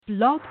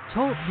Blog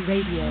Talk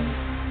Radio.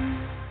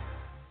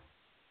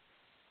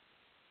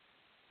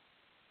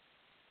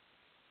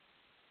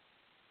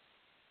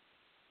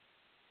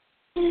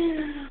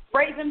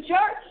 Praise Him, church.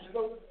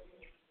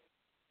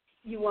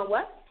 You want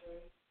what?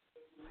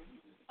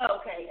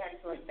 Okay,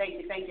 excellent. Thank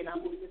you. I'll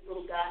move this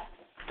little guy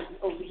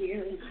over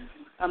here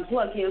and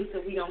unplug him so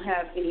we don't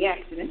have any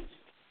accidents.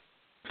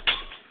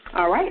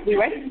 All right, we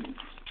ready?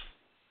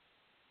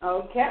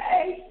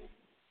 Okay.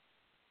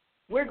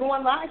 We're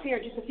going live here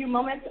in just a few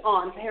moments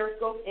on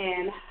Periscope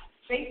and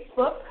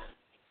Facebook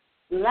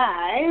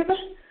Live.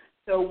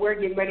 So we're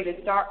getting ready to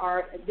start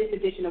this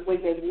edition of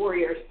Wednesday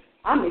Warriors.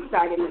 I'm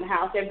excited in the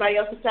house. Everybody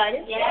else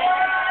excited?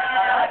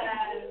 Yeah.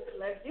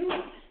 Let's do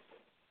it.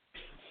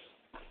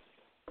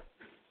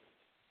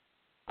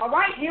 All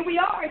right, here we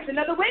are. It's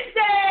another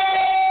Wednesday.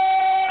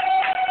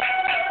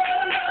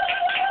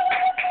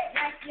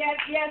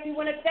 Yes. We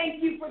want to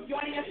thank you for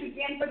joining us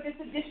again for this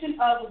edition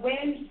of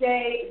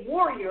Wednesday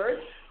Warriors,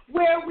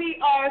 where we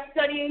are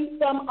studying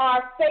from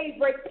our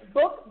favorite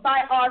book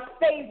by our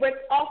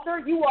favorite author.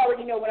 You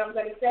already know what I'm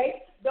going to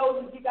say.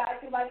 Those of you guys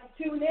who like to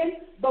tune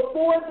in,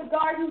 Before the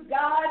Garden,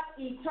 God's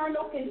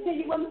Eternal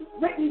Continuum,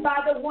 written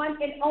by the one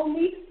and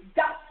only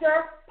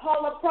Dr.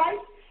 Paula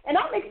Price. And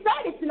I'm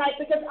excited tonight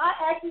because I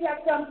actually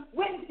have some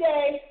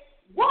Wednesday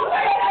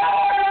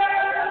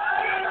Warriors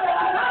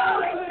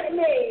with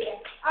me.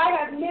 I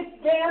have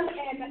missed them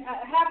and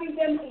having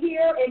them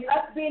here and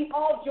us being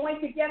all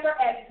joined together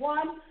as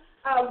one.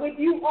 With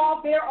you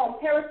all there on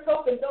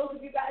Periscope and those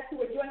of you guys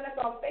who are joining us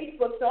on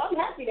Facebook. So I'm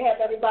happy to have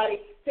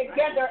everybody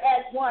together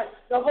as one,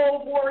 the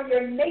whole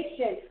Warrior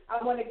Nation.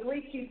 I want to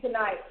greet you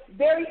tonight.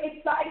 Very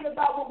excited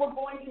about what we're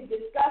going to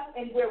discuss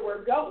and where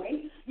we're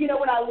going. You know,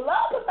 what I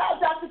love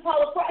about Dr.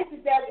 Paula Price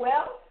is that,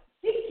 well,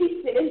 she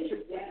keeps it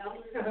interesting,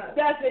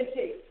 doesn't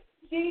she?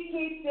 She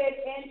keeps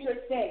it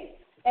interesting.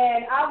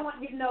 And I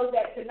want you to know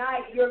that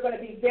tonight you're going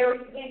to be very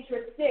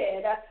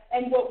interested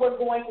in what we're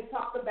going to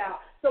talk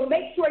about. So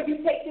make sure you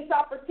take this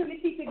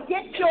opportunity to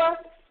get your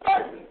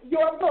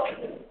book,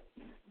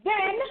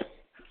 then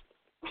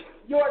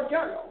your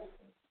journal,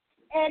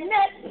 and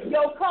next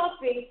your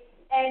coffee,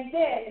 and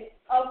then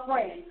a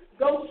friend.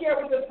 Go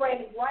share with a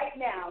friend right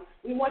now.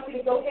 We want you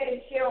to go ahead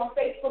and share on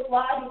Facebook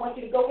Live. We want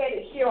you to go ahead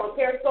and share on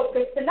Periscope,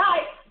 because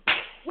tonight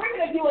we're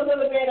going to do a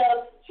little bit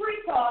of tree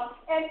talk.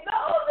 And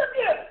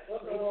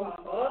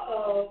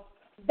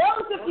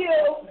those of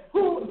you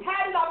who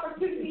had an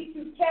opportunity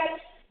to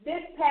catch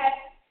this past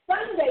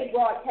Sunday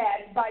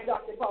broadcast by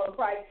Dr. Paula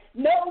Price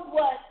knows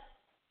what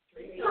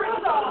Tree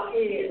Talk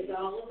is.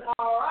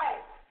 All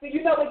right. So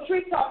you know what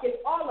Tree Talk is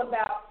all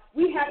about.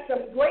 We had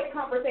some great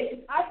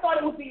conversations. I thought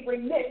it would be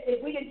remiss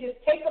if we didn't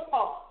just take a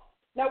pause.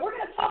 Now, we're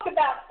going to talk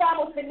about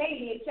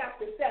simultaneity in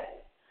chapter 7.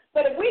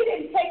 But if we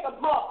didn't take a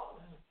pause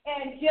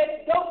and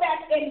just go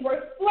back and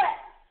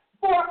reflect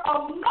for a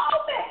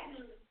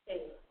moment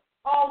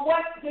on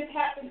what just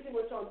happened to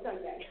us on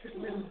Sunday.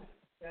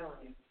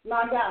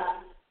 My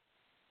God.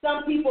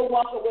 Some people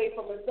walk away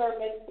from a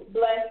sermon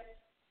blessed.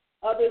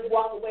 Others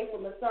walk away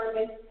from a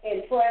sermon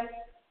impressed.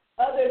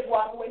 Others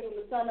walk away from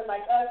a sermon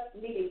like us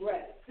needing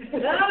rest.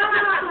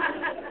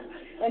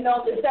 And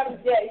on the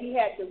seventh day, he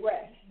had to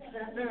rest.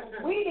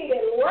 We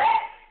needed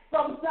rest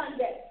from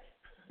Sunday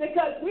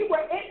because we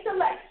were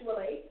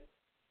intellectually,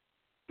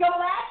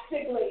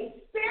 scholastically,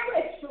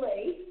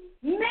 spiritually,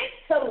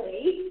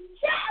 mentally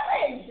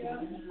challenged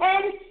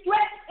and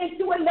stretched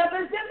into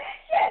another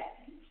dimension.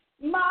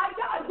 My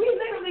God, we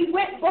literally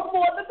went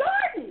before the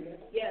garden.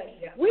 Yes.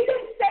 We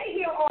didn't stay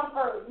here on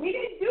earth. We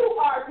didn't do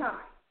our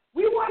time.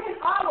 We weren't in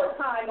our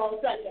time on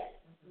Sunday.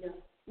 No.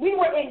 We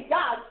were in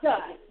God's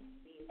time.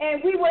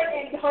 And we were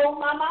in,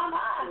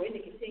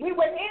 we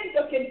were in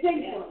the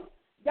continuum.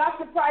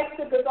 Dr. Price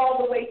took us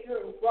all the way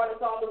through, brought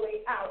us all the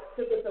way out,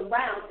 took us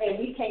around, and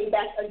we came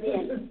back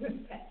again.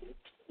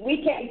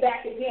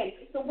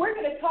 So we're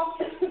going to talk,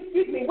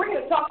 we're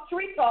going to talk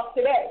Tree Talk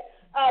today.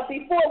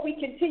 Before we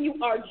continue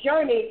our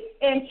journey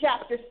in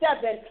chapter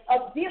 7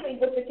 of dealing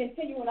with the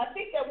continuum. I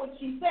think that what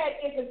she said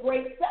is a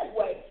great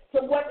segue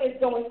to what is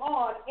going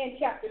on in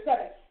chapter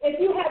 7. If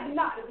you're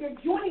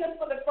joining us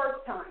for the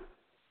first time,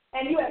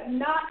 and you have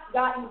not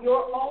gotten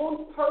your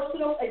own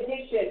personal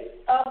edition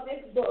of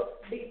this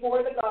book,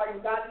 Before the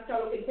Garden, God's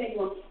Eternal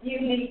Continuum,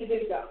 you need to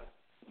do so.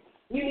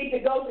 You need to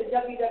go to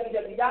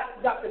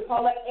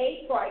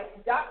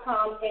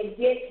www.drpaulaaprice.com and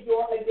get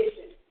your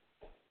edition.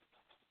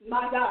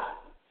 My God.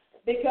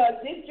 Because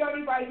this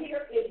journey right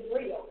here is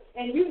real.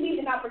 And you need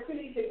an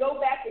opportunity to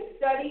go back and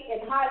study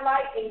and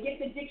highlight and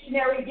get the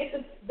dictionary, get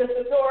the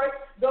thesaurus,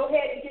 go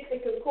ahead and get the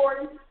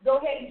concordance,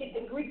 go ahead and get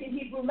the Greek and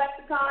Hebrew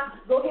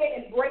lexicon, go ahead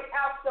and break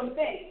out some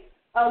things,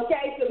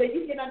 okay, so that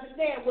you can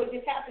understand what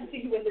just happened to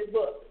you in this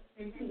book.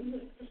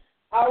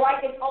 All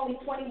right, it's only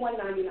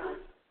 $21.99.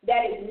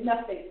 That is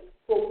nothing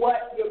for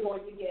what you're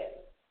going to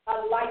get.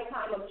 A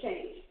lifetime of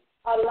change.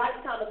 A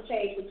lifetime of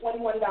change for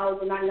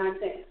 $21.99.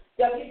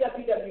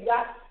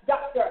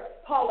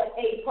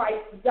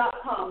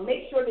 www.drpaulaaprice.com.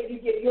 Make sure that you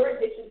get your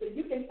edition so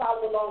you can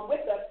follow along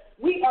with us.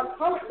 We are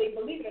currently,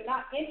 believe it or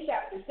not, in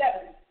chapter 7.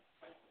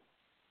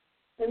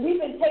 And we've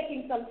been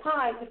taking some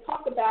time to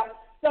talk about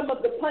some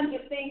of the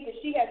pungent things that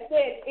she has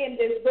said in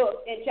this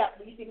book and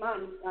chapter. You see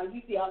mine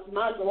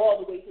go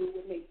all the way through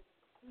with me.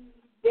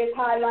 There's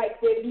highlights,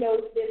 there's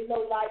notes, there's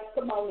no lights.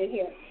 Come on in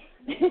here.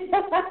 There's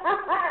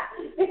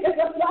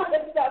a lot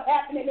of stuff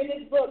happening in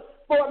this book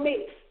for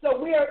me. So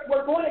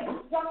we're going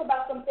to talk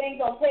about some things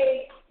on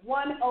page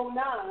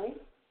 109.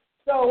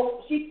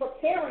 So she's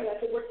preparing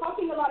us, and we're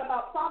talking a lot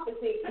about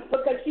prophecy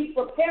because she's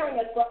preparing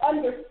us for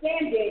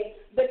understanding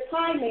the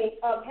timing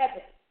of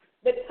heaven,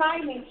 the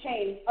timing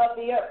change of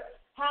the earth,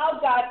 how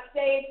God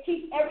saves,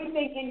 keeps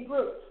everything in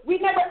groups. We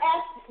never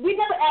asked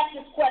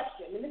this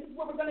question, and this is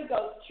where we're going to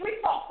go. Tree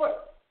talk first,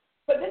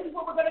 but this is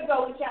where we're going to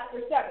go in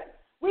chapter 7.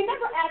 We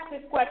never asked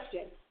this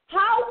question.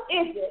 How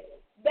is it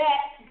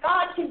that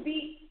God can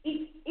be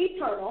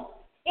eternal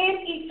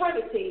in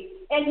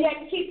eternity and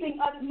yet keeping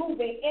us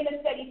moving in a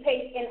steady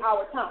pace in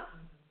our time?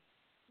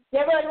 You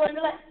ever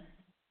wonder that?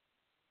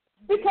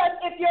 Because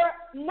if you're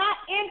not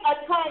in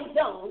a time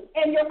zone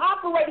and you're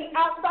operating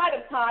outside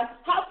of time,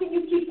 how can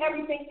you keep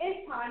everything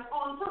in time,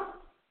 on time,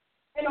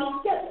 and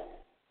on schedule?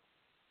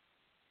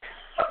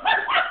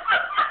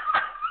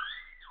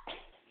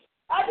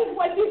 I just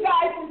want you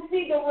guys to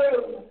see the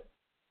room.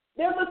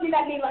 They're looking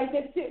at me like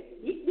this too.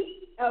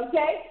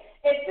 Okay?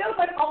 It feels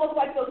like almost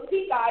like those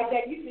tea guys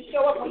that used to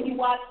show up when you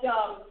watched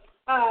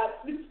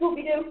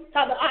Scooby-Doo,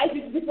 how the eyes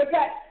used to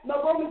disappear.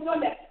 No Roman's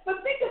doing that.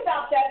 But think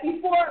about that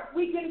before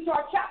we get into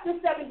our chapter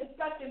 7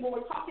 discussion when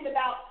we're talking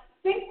about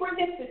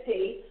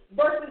synchronicity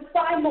versus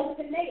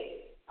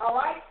simultaneity. All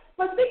right?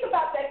 But think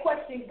about that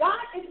question.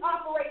 God is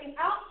operating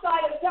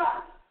outside of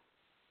time,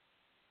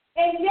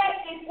 and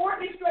yet is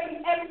orchestrating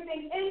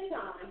everything in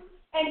time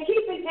and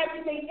keeping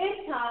everything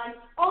in time,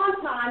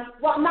 on time,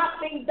 while not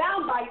being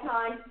bound by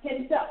time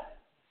himself.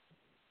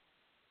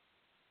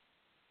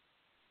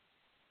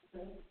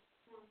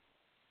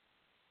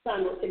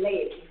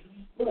 Simultaneity.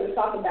 We're going to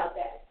talk about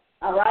that.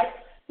 All right?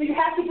 So you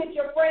have to get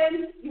your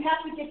friends, you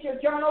have to get your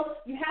journals,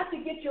 you have to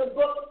get your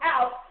book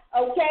out,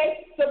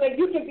 okay, so that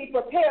you can be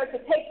prepared to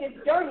take this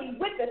journey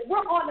with us. We're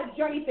on a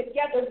journey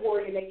together,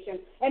 Warrior Nation,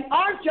 and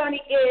our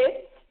journey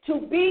is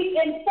to be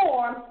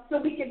informed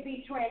so we can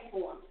be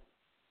transformed.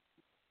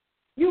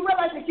 You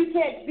realize that you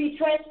can't be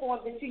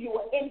transformed until you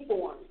are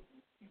informed.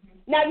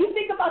 Now, you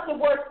think about the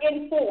word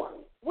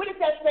informed. What does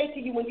that say to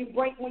you when you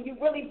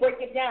really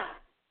break it down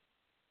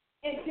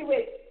into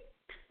its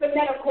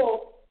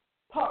phonetical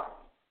part?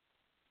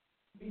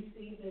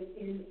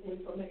 Receiving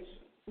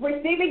information.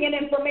 Receiving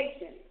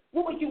information.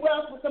 What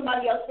else would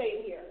somebody else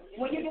say here?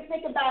 When you just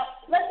think about,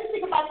 let's just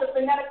think about the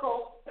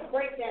phonetical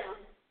breakdown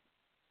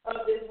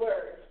of this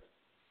word.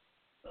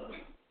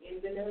 In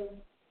the know.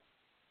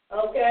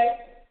 Okay?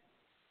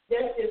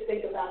 Let's just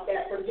think about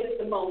that for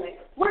just a moment.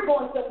 We're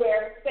going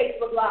somewhere,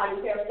 Facebook Live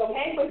and Periscope.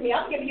 Hang with me.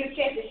 I'm giving you a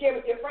chance to share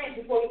with your friends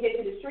before we get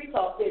to the street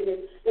talk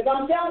business. Because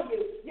I'm telling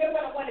you, you're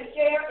going to want to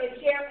share and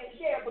share and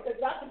share because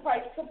Dr.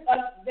 Price took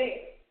us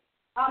there.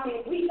 I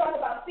mean, we talk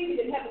about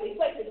seated in heavenly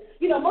places.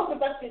 You know, most of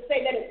us just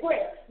say that in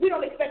prayer. We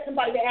don't expect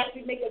somebody to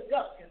actually make us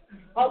go.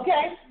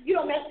 Okay? You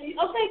don't actually,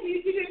 okay, so you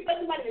expect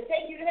somebody to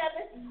take you to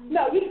heaven?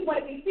 No, you just want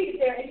to be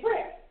seated there in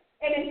prayer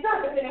and in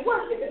service and in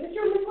worship. Is it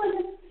true, Ms.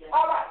 Clinton?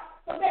 All right.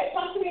 Okay,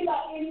 talk to me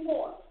about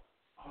inform.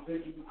 Are there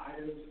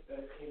items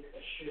that take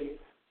a shape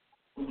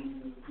when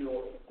you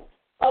feel it?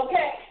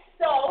 Okay,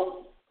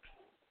 so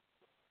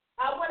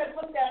I want to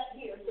put that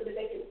here so that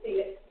they can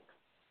see it.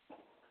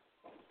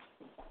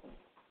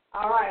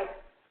 All right.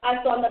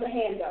 I saw another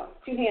hand go.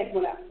 2 hands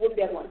went up. What's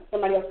the other one?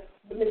 Somebody else.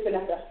 Miss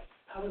Vanessa.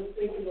 I was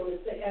thinking on the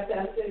same, after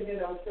I said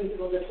that, I was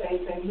thinking on the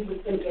same thing. You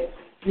would think that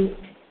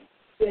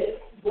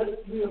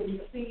what we are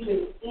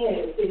receiving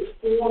in is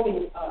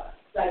forming us.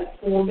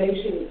 Like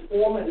formation is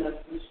forming us,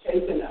 is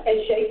shaping us. And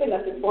shaping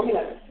us is forming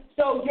us.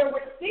 So you're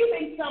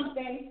receiving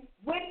something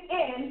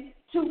within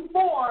to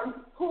form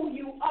who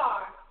you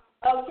are,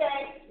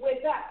 okay,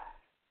 with that.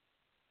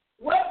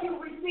 What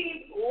you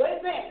receive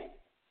within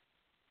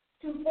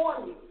to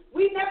form you.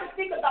 We never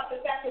think about the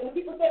fact that when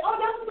people say, oh,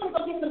 now we're going to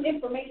go get some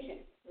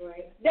information,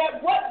 right,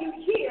 that what you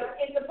hear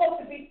is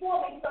supposed to be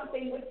forming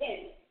something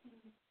within.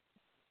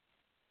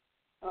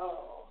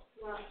 Oh,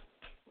 wow.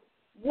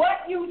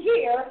 What you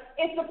hear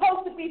is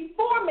supposed to be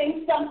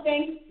forming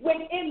something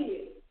within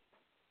you.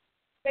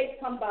 Faith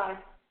comes by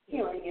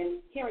hearing,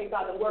 and hearing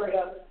by the word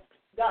of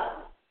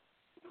God.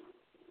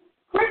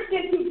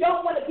 Christians who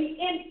don't want to be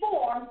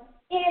informed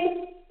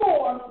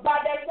by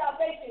their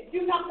salvation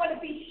do not want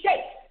to be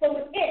shaped from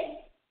within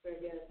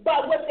by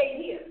what they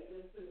hear.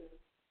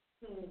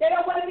 They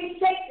don't want to be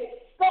shaped,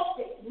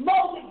 sculpted,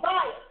 molded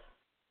by it.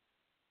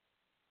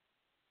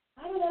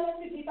 I don't know, that's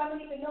too deep. I don't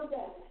even know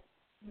that.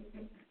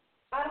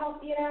 I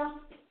don't,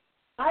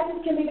 I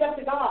just can leave it up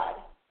to God.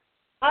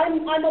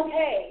 I'm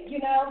okay,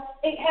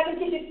 Heaven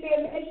can just be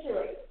a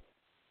mystery.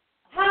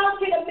 How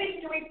can a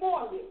mystery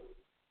form you?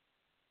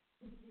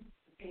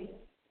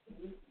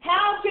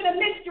 How can a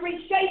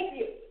mystery shape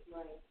you?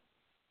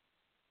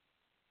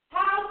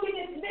 How can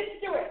this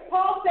mystery?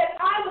 Paul said,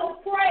 I will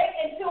pray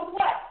until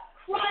what?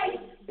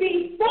 Christ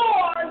be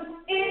formed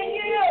in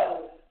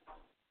you.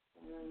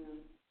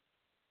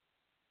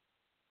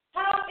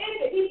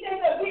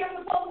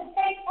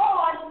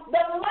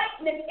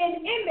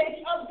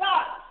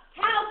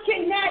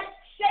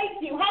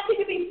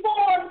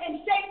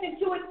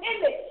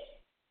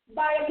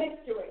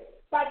 mystery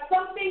by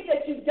some things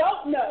that you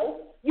don't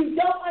know, you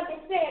don't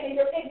understand, and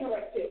you're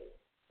ignorant to.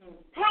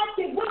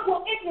 What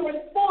will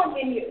ignorance form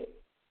in you?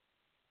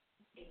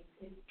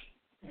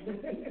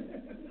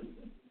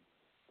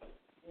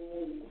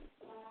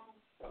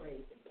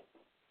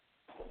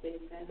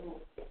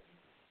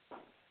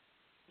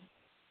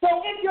 So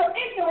if you're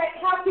ignorant,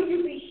 how can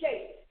you be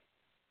shaped?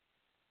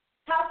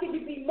 How can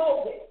you be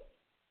molded?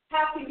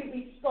 How can you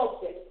be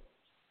sculpted?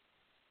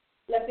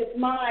 Let this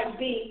mind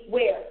be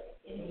where?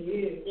 In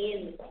you.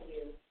 In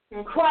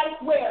you.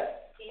 Christ where?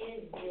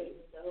 In you.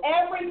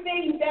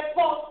 Everything that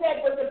Paul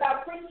said was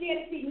about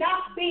Christianity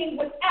not being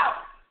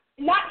without,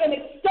 not an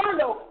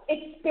external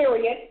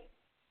experience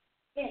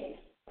in it.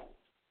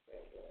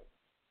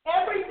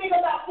 Everything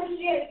about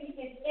Christianity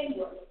is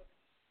inward.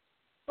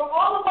 For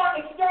all of our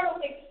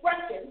external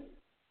expressions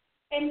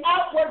and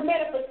outward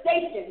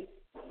manifestations,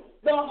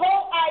 the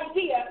whole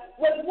idea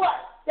was what?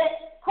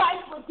 That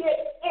Christ would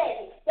get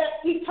in, that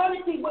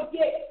eternity would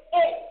get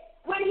in.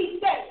 When he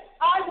said,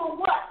 I will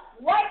what?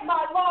 Write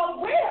my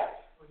laws where?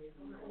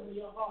 In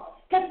your heart.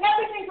 Because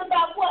everything's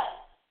about what?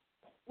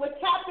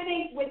 What's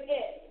happening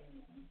within.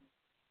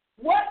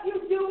 What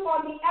you do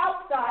on the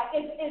outside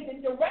is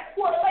in direct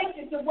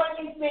correlation to what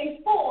is being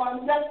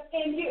formed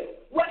in you.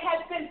 What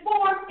has been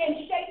formed and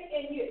shaped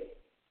in you.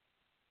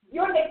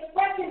 You're an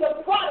expression,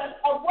 the product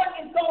of what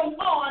is going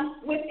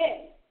on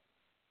within.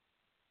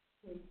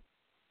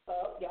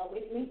 Y'all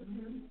with me?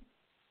 Mm-hmm.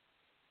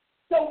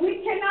 So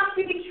we cannot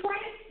be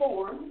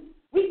transformed.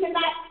 We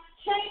cannot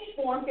change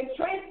form, because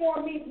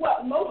transform means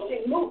what?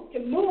 Motion, move, to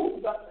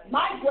move,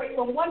 migrate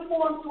from one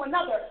form to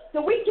another.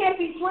 So we can't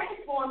be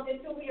transformed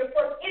until we are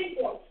first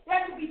informed. There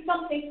has to be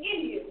something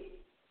in you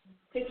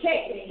to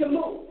change, to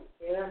move,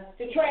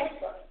 to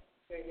transfer.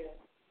 Very good.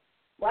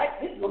 Right?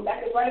 This is going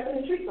back and right up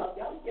in the tree club.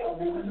 Y'all stay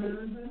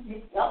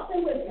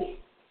with me.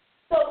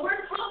 So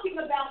we're talking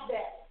about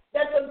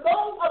that the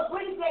goal of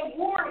Wednesday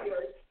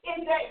Warriors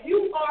is that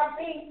you are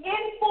being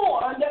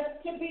informed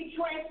to be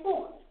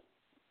transformed.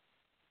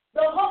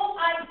 The whole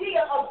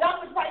idea of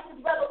Dr.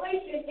 Price's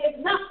revelation is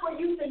not for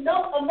you to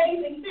know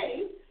amazing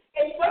things.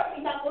 It's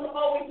certainly not going to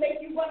always make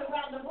you run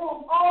around the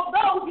room,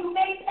 although you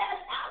may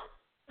pass out.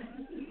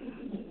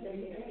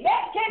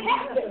 That can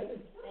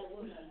happen.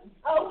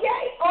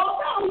 Okay?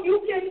 Although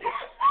you can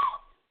pass out.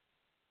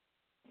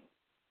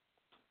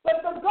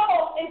 But the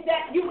goal is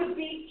that you would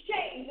be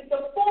changed, that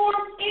the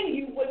form in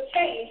you would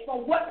change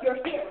from what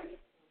you're hearing.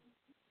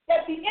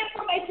 That the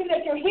information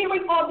that you're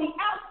hearing on the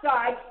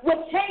outside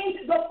will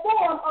change the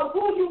form of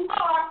who you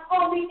are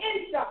on the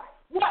inside.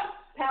 What?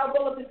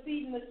 Parable of the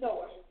seed and the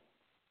sower.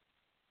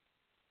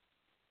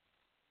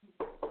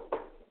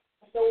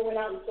 The sower went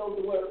out and sowed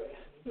the word.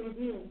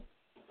 Mm-hmm.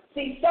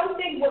 See,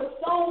 something was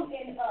sown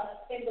in us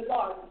in the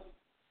garden.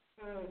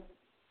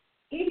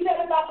 He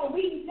said about the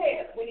wheat and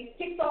tares, when he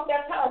kicks off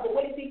that parable,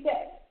 what does he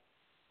say?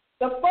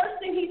 The first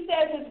thing he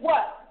says is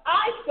what?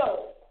 I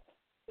sowed.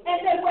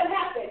 And then what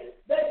happened?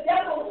 The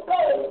devil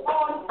sowed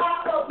on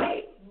top of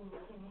me.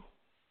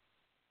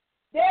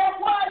 There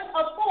was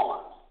a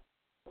form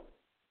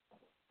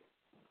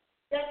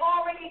that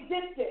already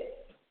existed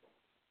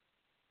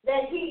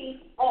that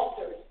he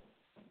altered.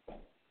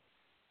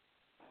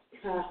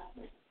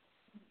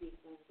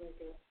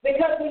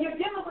 Because when you're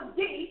dealing with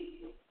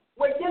D,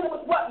 we're dealing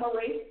with what,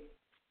 Marie?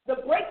 The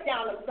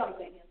breakdown of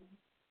something.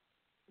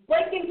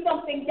 Breaking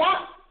something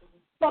down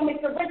from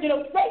its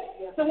original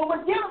state. So when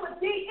we're dealing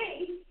with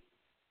DE,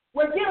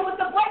 we're dealing with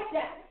the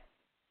breakdown.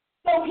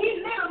 So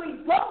he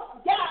literally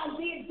broke down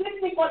the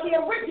existing or the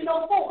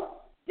original form.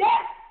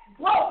 Death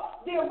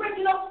broke the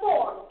original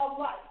form of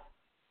life.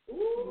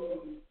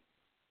 Ooh.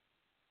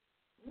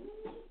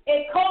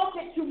 It caused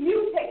it to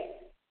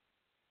mutate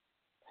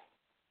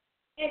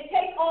and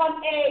take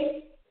on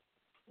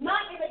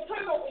not an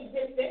eternal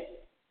existence,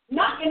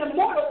 not an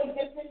immortal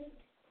existence,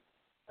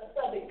 a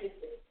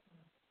sub-existence.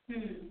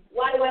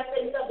 Why do I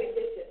say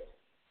sub-existence?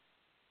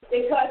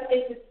 Because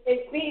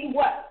it's being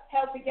what?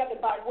 Held together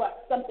by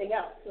what? Something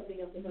else.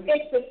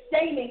 It's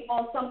sustaining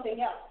on something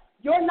else.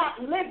 You're not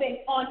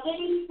living on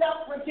any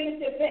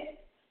self-regenerative thing.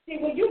 See,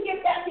 when you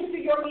get back into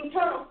your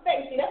eternal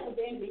state, see, that's what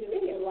the enemy is.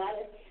 Isn't it,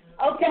 Elijah?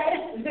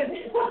 Okay?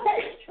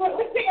 But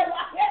when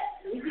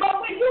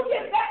you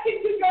get back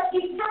into your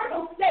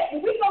eternal state,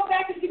 and we go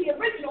back into the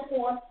original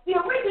form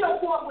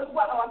was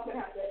what? Oh, I'm going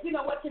to have to. You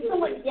know what? Can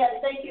someone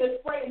thank you,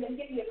 spray, and then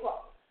give me a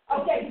call.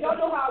 Okay, you don't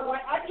know how I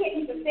write. I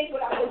can't even think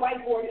without the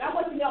whiteboard. And I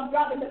want you to know I'm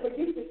driving the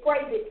producer's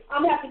crazy.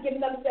 I'm going to have to get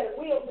another set of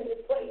wheels in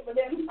this place for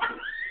them.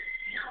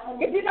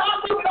 Because you know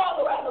I'm moving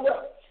all around the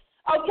world.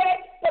 Okay,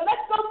 so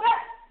let's go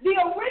back. The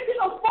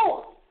original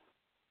form,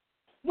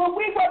 when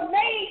we were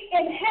made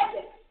in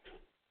heaven,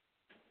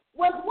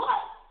 was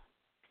what?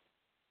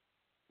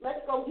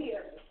 Let's go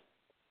here.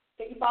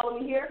 Can you follow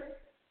me here?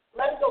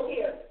 Let's go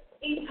here.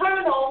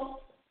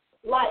 Eternal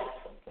life.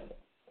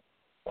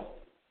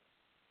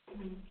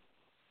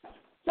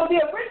 So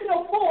the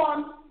original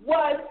form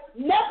was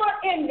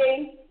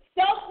never-ending,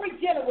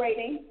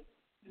 self-regenerating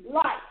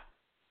life.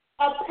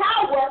 A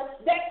power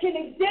that can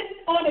exist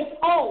on its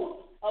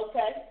own,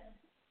 okay?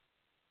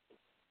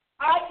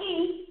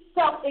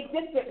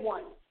 non-existent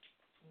one.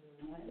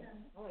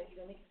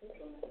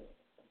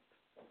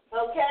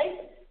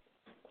 Okay?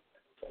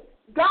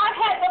 God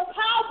had the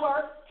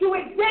power to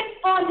exist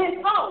on his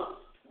own.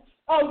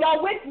 Oh,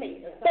 y'all with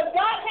me? But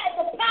God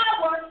had the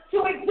power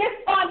to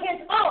exist on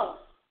his own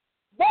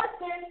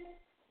versus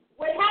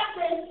what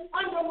happened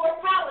under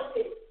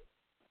mortality.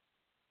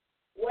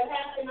 What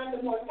happened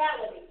under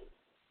mortality?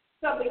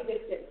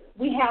 Subexistence.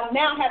 We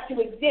now have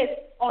to exist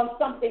on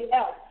something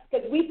else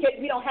because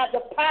we don't have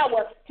the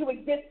power to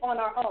exist on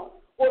our own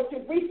or to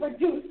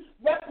reproduce,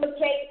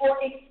 replicate, or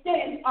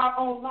extend our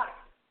own life.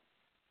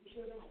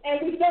 And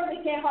we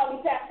certainly can't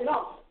hardly pass it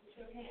on.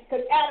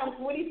 Because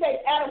Adam, what do you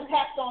say? Adam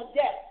passed on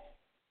death.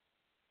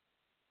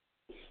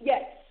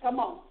 Yes, come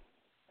on.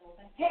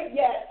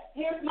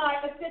 Here's my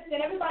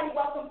assistant. Everybody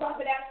welcome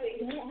Prophet Ashley.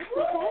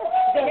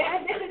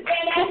 Yes, this is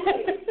Van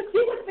Ashley.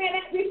 She was Van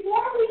Ashley.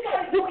 Before we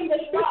started doing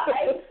the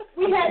slide,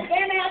 we had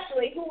Van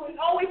Ashley, who would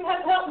always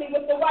help me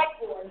with the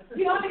whiteboard.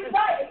 You know, I'm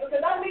excited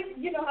because I miss,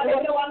 you know how they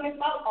know I miss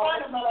my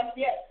crying of my life.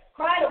 Yes,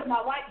 crying of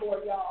my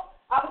whiteboard, y'all.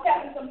 I was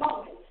having some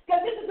moments.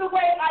 Because this is the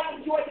way I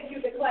enjoy to do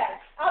the class.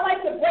 I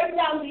like to break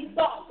down these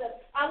thoughts.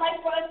 I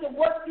like for us to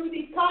work through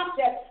these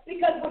concepts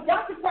because what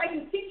Dr. Price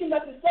is teaching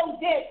us is so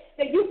deep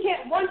that you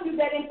can't run through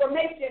that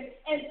information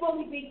and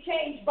fully be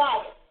changed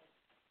by it.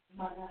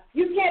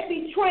 You can't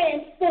be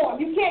transformed.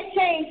 You can't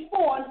change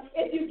form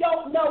if you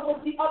don't know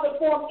what the other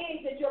form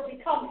is that you're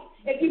becoming,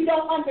 if you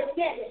don't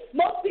understand it.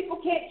 Most people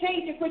can't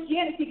change in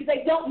Christianity because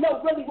they don't know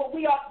really what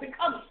we are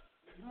becoming.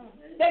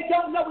 They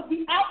don't know what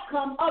the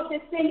outcome of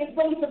this thing is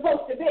really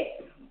supposed to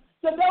be.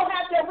 So they'll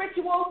have their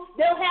rituals,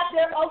 they'll have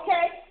their,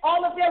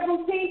 all of their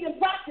routines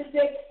and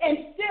practices,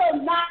 and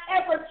still not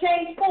ever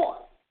change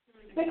form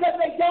because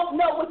they don't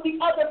know what the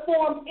other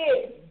form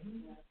is.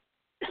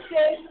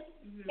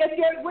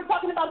 We're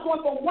talking about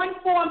going from one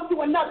form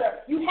to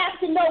another. You have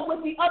to know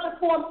what the other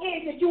form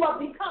is that you are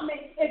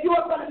becoming if you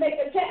are going to make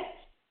a change.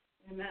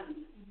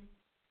 Amen.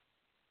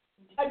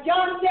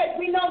 John said,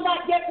 we know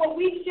not yet what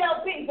we shall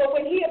be, but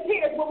when he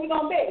appears, what we're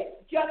going to be,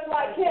 just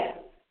like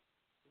him.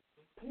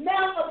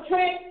 Mount of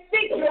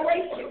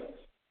Transfiguration.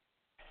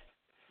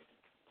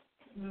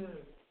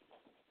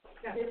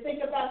 Just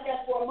think about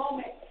that for a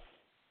moment.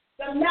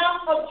 The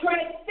Mount of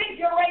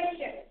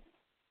Transfiguration.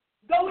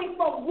 Going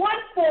from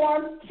one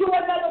form to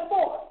another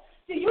form.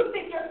 See, you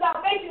think your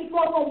salvation is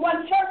going from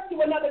one church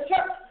to another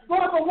church,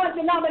 going from one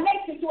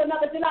denomination to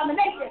another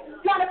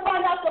denomination, trying to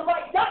find out the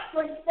right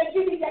doctrine that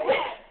you need to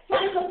have,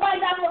 trying to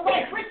find out the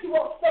right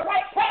ritual, the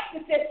right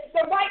practices,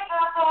 the right,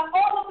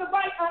 all of the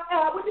right,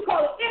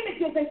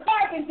 images and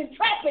carvings and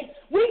trappings.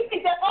 We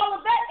think that all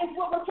of that is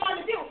what we're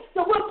trying to do.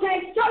 So we'll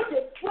change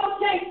churches, we'll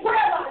change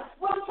prayer lines,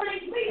 we'll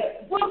change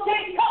leaders, we'll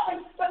change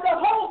covenants, but the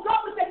whole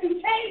goal is that you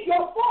change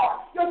your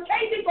form. You're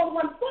changing from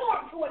one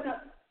form to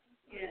another.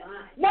 Yeah.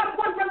 Not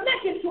one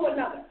religion to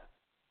another.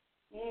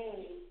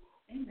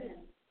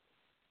 Amen.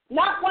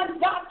 Not one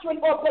doctrine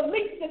or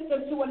belief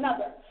system to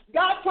another.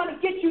 God's trying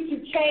to get you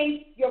to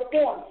change your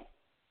form.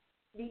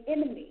 The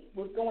enemy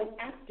was going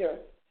after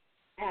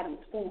Adam's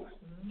form.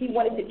 He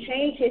wanted to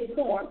change his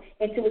form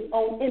into his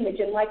own image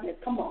and likeness.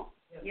 Come on.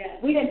 Yeah.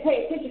 We didn't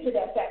pay attention to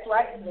that fact,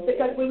 right?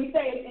 Because when we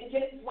say in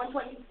Genesis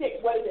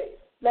 1:26, what is it?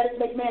 Let us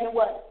make man in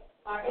what?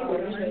 Our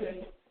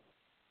image.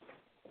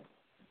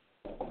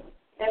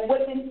 And what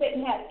did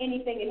Satan have?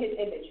 Anything in his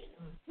image?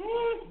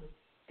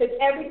 Because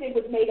everything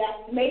was made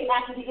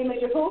after the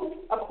image of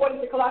who?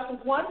 According to Colossians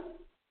 1.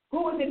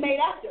 Who was it made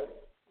after?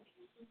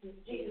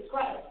 Jesus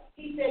Christ.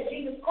 He said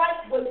Jesus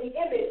Christ was the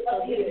image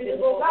of the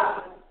invisible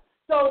God.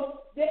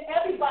 So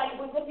everybody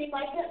was looking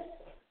like him.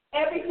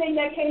 Everything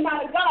that came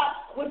out of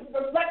God was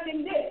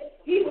reflecting this.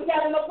 He was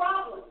having a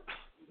problem.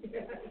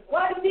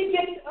 Why did he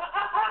get,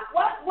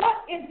 what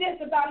is this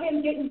about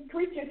him getting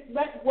creatures?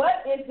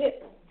 What is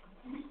this?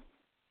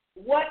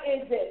 What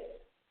is this?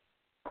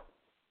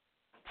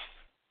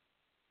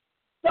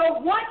 So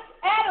once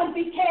Adam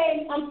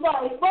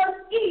first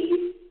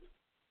Eve,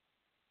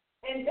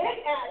 and then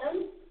Adam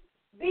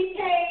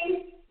became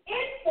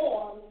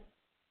informed,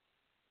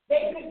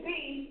 they could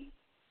be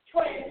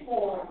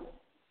transformed.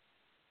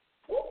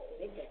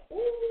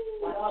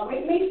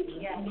 With me?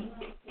 Yeah.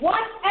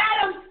 Once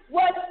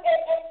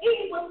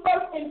Eve was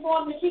first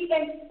informed, and she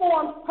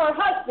informed her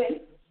husband,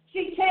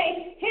 she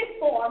changed his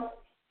form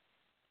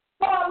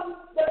from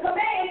the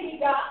command he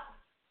got,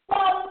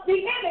 from the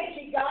image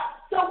he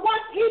got. So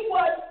once he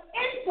was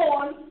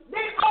informed,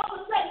 then all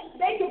of a sudden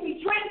they could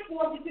be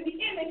transformed into the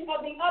image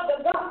of the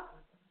other God.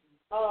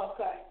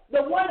 Okay.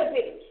 The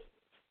wannabe,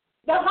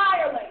 the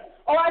hireling,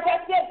 or as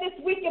I said this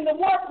week in the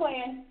war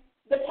plan,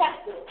 the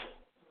captive.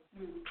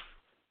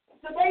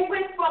 So they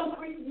went from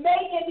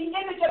made in the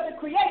image of the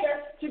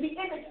Creator to the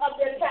image of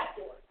their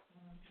captor.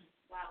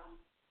 Wow.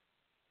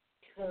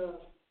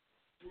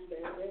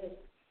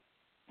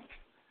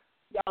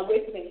 Y'all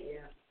with me?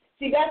 Yeah.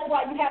 See, that's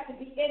why you have to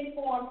be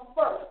informed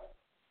first.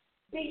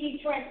 Be ye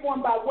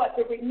transformed by what?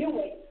 The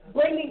renewing,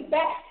 bringing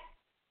back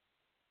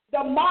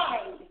the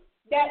mind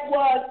that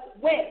was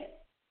when?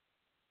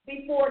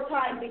 Before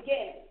time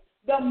began.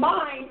 the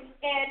mind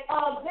and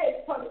of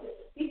this person.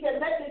 He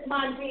said, let this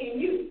mind be in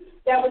you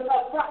that was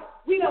of Christ.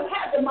 We don't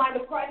have the mind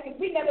of Christ because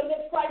we never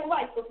lived Christ's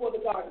life before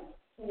the garden.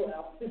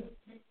 Well,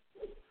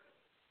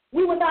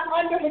 we were not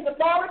under his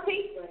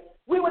authority.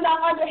 We were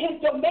not under his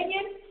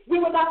dominion. We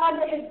were not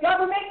under his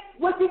government.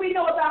 What do we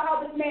know about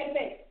how this man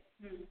thinks?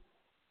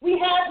 We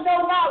have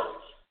no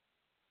knowledge.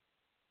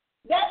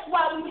 That's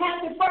why we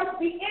have to first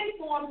be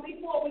informed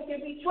before we can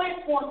be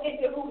transformed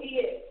into who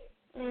he is.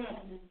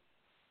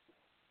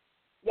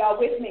 Y'all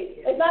with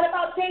me? It's not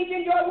about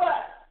changing your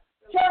what?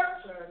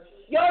 Church,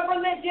 your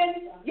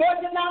religion, your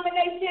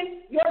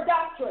denomination, your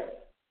doctrine.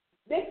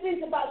 This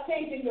is about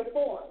changing your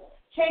form,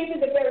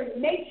 changing the very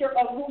nature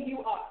of who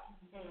you are.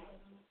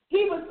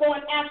 He was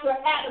going after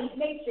Adam's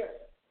nature.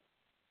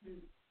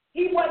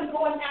 He wasn't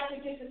going after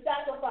just a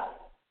sacrifice.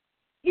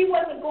 He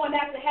wasn't going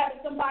after having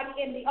somebody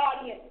in the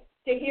audience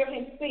to hear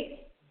him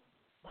speak.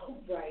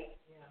 Right.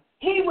 Yeah.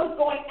 He was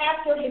going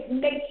after his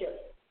nature.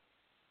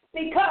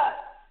 Because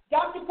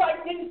Dr.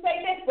 Price didn't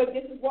say this, but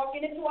this is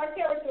walking into our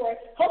territory.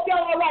 Hope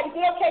y'all all right. Is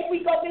it okay if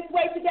we go this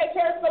way today?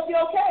 Periscope, you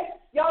okay?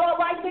 Y'all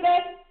all right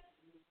today?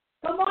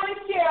 Come on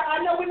and share. I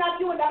know we're not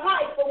doing the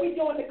hype, but we're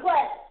doing the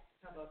class.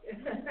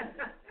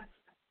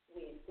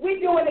 We're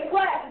doing the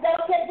class. Is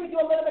that okay if we do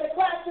a little bit of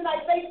class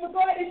tonight? Facebook,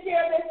 go ahead and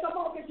share this. Come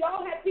on, because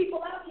y'all have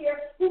people out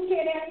here who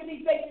can't answer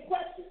these basic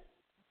questions.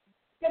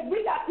 Because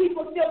we got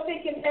people still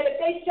thinking that if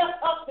they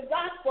shut up the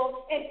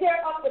gospel and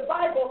tear up the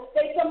Bible,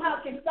 they somehow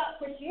can stop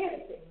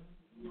Christianity.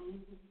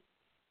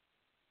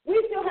 We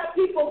still have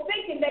people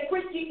thinking that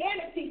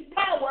Christianity's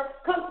power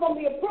comes from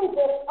the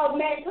approval of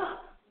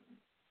mankind.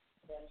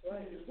 That's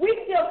right. We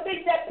still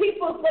think that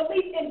people's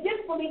belief and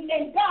disbelief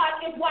in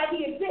God is why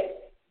he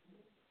exists.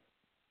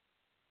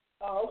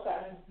 Oh,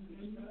 okay.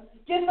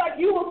 Just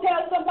like you will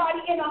tell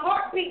somebody in a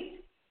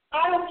heartbeat,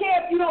 I don't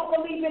care if you don't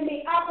believe in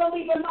me, I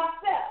believe in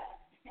myself.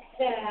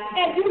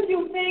 And you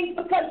do things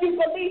because you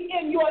believe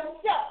in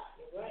yourself.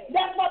 Right.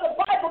 That's why the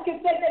Bible can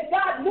say that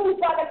God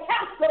moved by the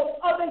counsel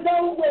of his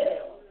own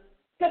will.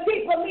 Because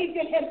he believed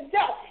in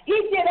himself. He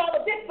did all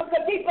of this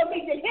because he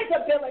believed in his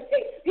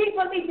ability. He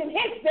believed in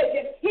his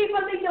vision. He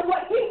believed in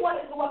what he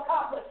wanted to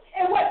accomplish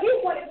and what he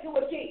wanted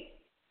to achieve.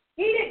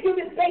 He didn't do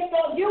this based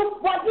on you.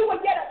 While you were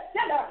yet a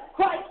sinner,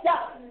 Christ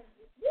died.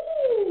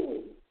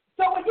 Woo!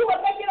 So when you were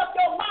making up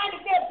your mind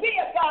that there be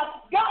a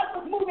God, God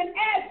was moving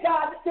as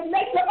God to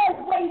make the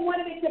earth where he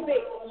wanted it to be.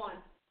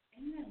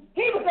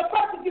 He was the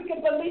person you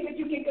can believe it,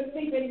 you can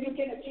conceive it, and you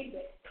can achieve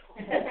it.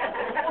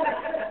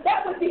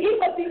 He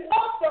was the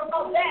author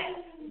of that.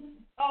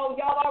 Oh,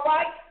 y'all all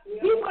right? He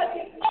was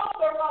the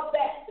author of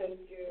that.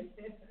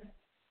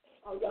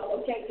 Oh, y'all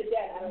okay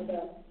today? I don't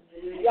know.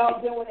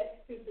 Y'all doing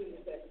it too soon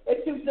to say.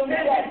 It's too soon to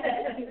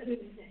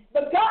say.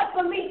 But God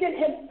believed in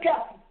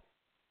himself.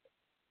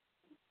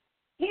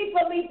 He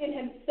believed in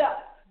himself.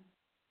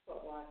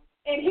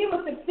 And he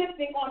was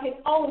insisting on his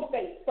own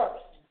faith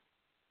first.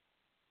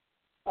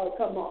 Oh,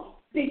 come on.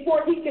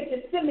 Before he could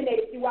disseminate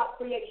it throughout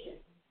creation.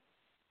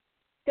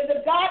 Because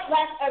if God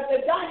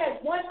has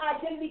one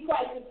identity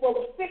crisis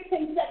for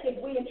 15 seconds,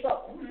 we in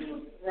trouble.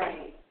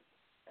 Right.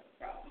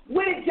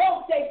 What did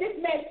Job say? This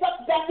man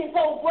sucked back his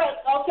whole breath,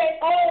 okay?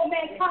 All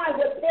mankind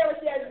will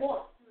perish as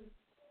one.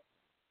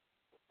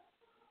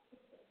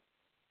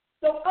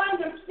 So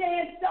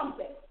understand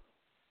something.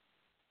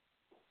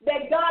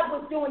 That God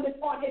was doing this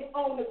on his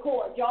own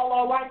accord. Y'all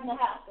all right in the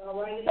house?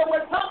 All right. So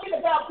we're talking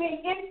about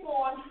being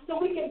informed so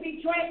we can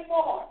be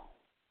transformed.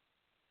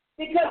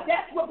 Because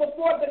that's what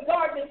before the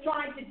garden is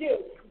trying to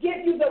do.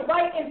 Give you the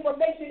right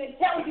information and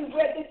tell you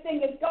where this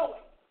thing is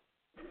going.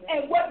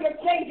 And what you're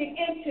changing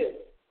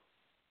into.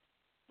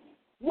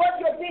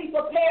 What you're being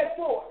prepared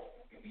for.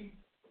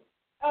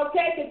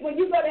 Okay? Because when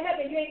you go to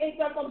heaven, it's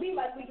not going to be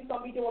like we just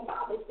going to be doing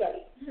Bible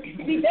study.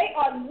 See, they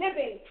are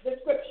living the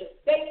scriptures.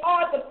 They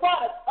are the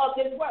product of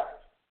this word.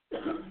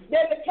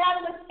 They're the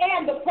catalyst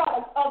and the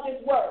product of this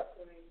word.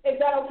 Is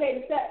that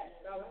okay to say?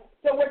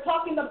 So we're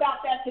talking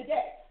about that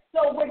today.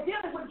 So we're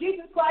dealing with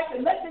Jesus Christ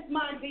and let this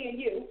mind be in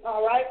you.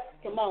 All right?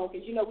 Come on,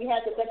 because you know we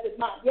had to let this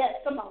mind. Yes,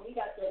 come on. We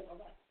got to.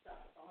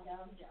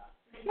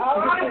 All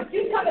right?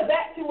 She's coming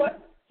back to us.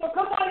 So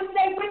come on and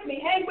stay with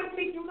me. Hang with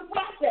me through the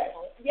process.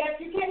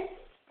 Yes, you can.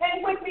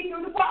 Hang with me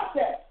through the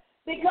process.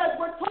 Because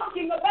we're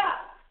talking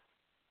about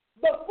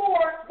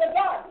before the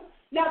garden.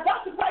 Now,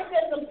 Dr. Price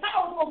said some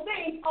powerful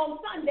things on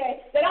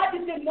Sunday that I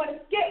just didn't want to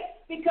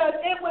skip because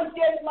it was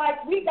just like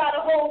we got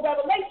a whole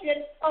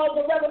revelation of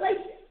the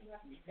revelation.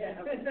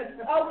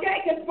 Okay?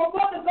 Because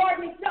before the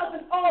garden itself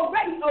is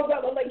already a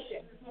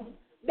revelation.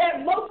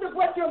 That most of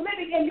what you're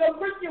living in your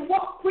Christian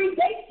walk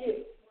predates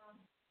you.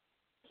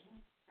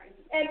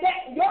 And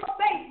that your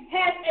faith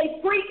has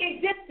a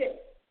pre-existence.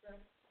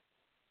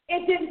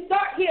 It didn't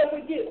start here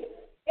with you.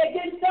 It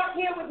didn't start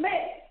here with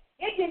man.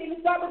 It didn't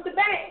even start with the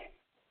band.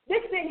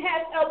 This thing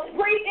has a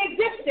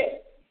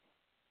pre-existence.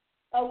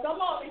 Oh,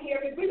 come on in here,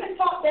 because we've been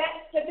taught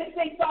that this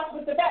thing starts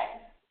with the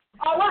band.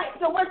 All right,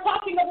 so we're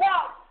talking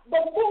about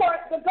before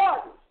the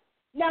garden.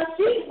 Now,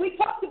 we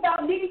talked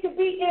about needing to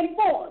be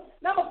informed.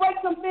 Now, I'm going to break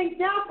some things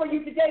down for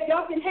you today.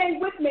 Y'all can hang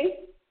with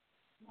me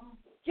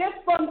just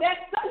from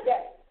that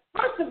Sunday.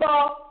 First of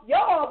all,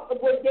 y'all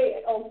were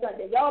dead on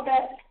Sunday. Y'all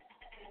back?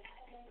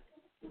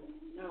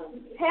 No.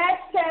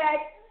 Hashtag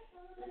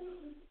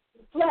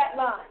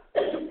flatline.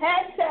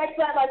 Hashtag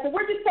flatline. So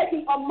we're just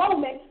taking a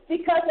moment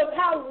because of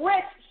how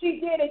rich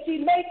she did, and she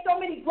made so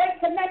many great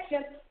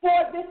connections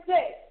for this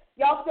day.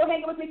 Y'all still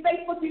hanging with me?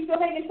 Facebook, you still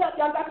hanging up?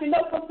 Y'all got your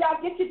notebooks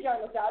out? Get your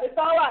journals out. It's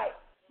all right.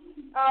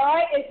 All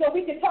right? And so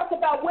we can talk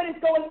about what is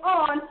going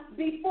on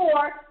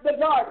before the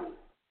garden.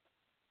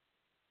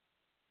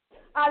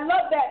 I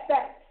love that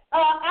fact.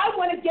 I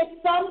want to get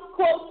some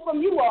quotes from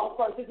you all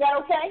first. Is that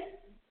okay?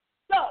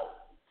 So,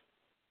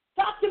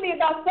 talk to me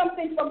about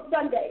something from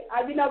Sunday.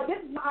 I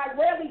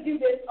rarely do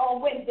this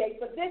on Wednesday,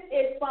 but this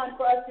is fun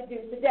for us to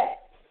do today.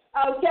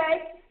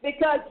 Okay?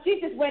 Because she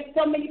just went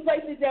so many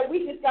places that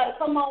we just got to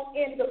come on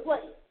into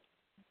place.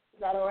 Is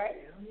that all right?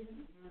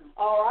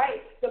 All right.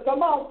 So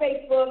come on,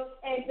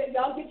 Facebook, and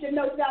y'all get your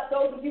notes out.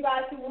 Those of you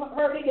guys who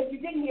heard it, if you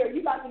didn't hear,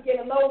 you about to get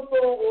a load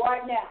full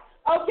right now.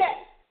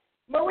 Okay.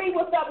 Marie,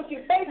 what's up with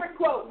your favorite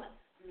quote? I'm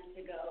going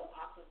to go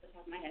off of the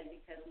top of my head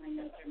because my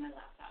notes are in my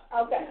laptop.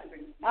 Okay.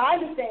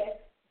 I understand.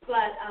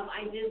 But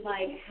I did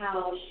like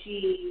how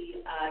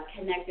she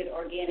connected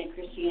organic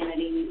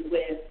Christianity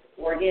with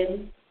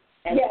organs.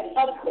 Yes,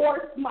 of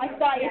course, my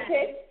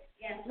scientist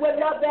would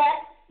love that.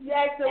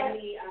 Yes, and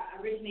the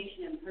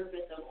origination and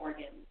purpose of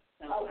organs.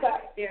 So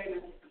okay. Very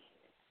much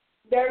appreciated.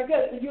 Very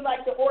good. So you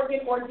like the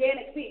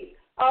organic piece.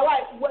 All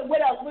right.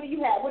 What else? What do you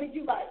have? What did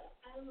you like?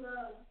 I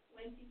love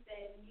when she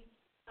said you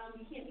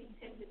can't be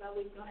tempted by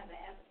what you don't have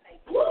an appetite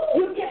for.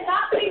 You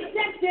cannot be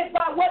tempted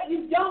by what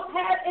you don't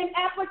have an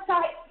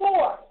appetite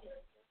for.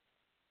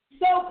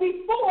 So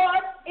before,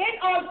 in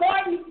our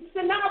garden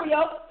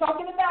scenario,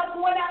 talking about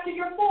going after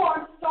your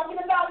form, talking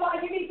about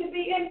why you need to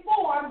be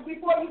informed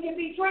before you can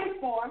be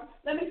transformed,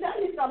 let me tell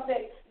you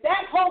something.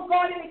 That whole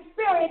garden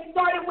experience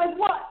started with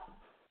what?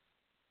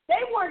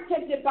 They weren't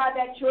tempted by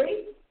that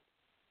tree.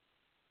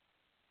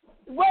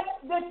 What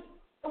the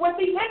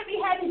enemy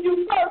had to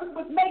do first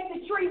was make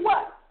the tree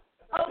what?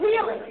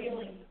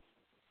 Appealing.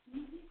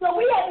 So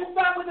we had to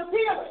start with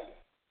appealing.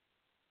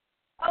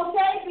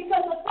 Okay?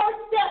 Because the first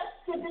step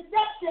to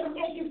deception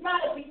is you've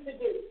got to be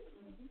seduced.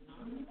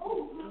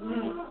 So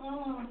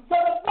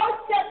the first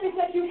step is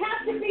that you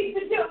have to be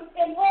seduced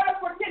in order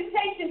for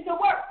temptation to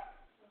work.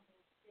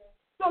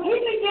 So he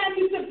began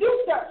to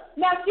seduce her.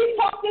 Now she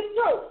talked this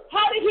through.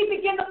 How did he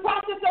begin the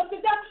process of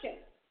seduction?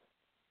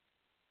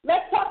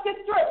 Let's talk this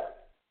through.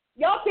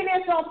 Y'all can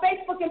answer on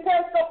Facebook and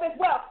Periscope as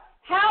well.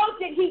 How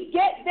did he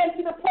get them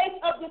to the place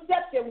of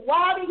deception?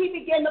 Why did he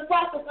begin the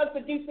process of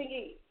seducing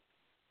Eve?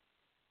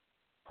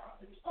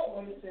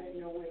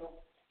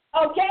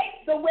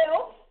 Okay, the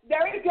will.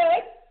 Very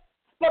good.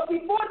 But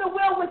before the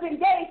will was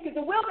engaged, because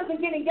the will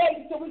doesn't get engaged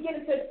until we get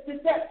into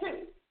step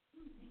 2.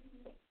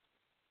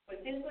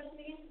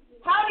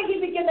 How did he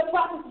begin the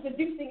process of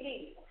seducing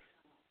Eve?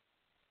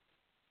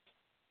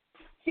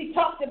 She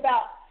talked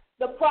about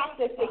the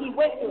process that he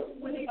went through.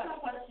 When they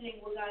start questioning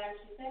what God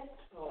actually said?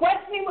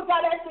 Questioning what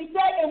God actually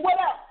said, and what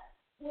else?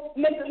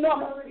 Mrs.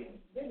 Norman.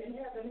 Because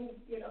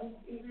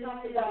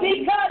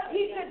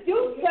he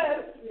seduced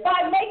her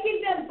by making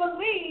them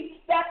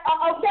believe that,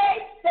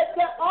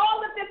 that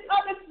all of this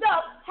other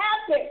stuff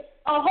happened.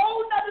 A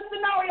whole other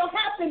scenario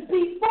happened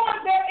before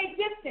their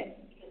existence.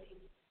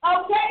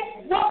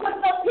 Okay? What was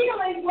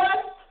appealing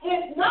was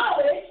his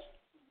knowledge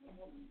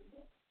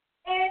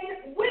and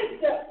his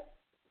wisdom.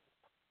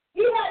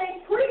 He had a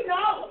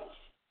pre-knowledge,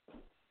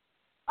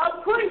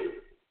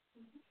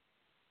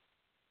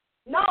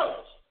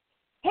 knowledge.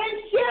 Him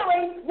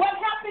sharing what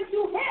happened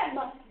to him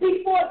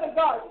before the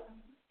garden.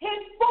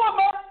 His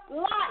former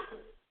life.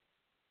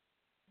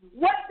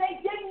 What they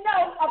didn't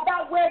know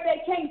about where they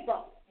came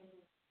from.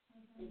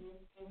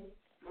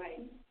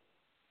 Right.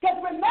 Because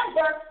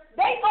remember,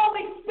 they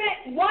only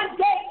spent one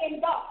day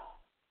in God.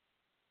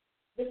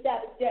 The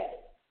Sabbath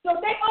day. So if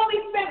they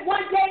only spent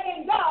one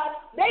day in God,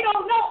 they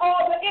don't know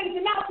all the ins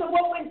and outs of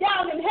what went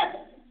down in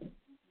heaven.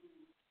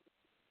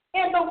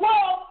 In the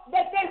world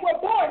that they were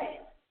born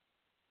in.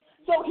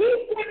 So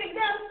he's giving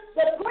them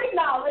the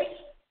pre-knowledge,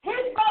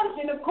 his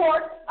version, of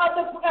course, of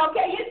his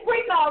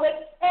pre-knowledge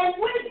and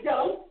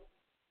wisdom.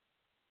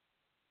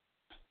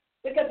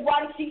 Because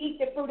why did she eat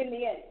the fruit in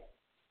the end?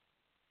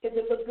 Because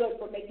it was good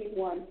for making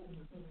one.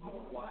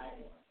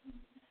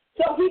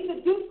 So he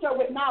seduced her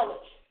with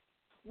knowledge.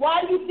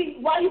 Why do you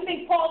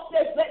think Paul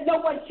says, let no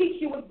one teach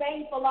you with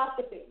vain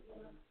philosophy?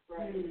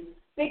 Right.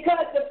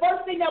 Because the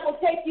first thing that will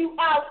take you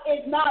out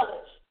is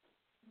knowledge.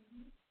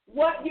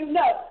 What you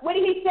know. What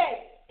did he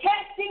say?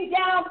 Casting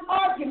down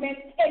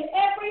arguments and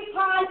every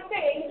high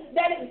thing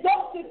that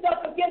exalts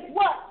itself against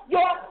what?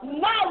 Your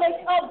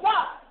knowledge of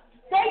God.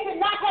 They did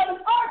not have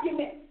an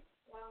argument.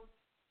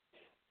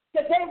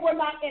 Because they were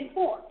not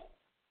informed.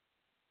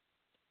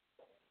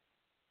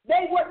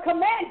 They were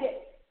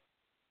commanded,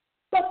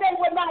 but they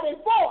were not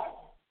informed.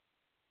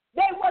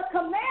 They were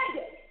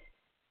commanded,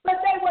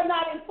 but they were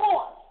not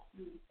informed.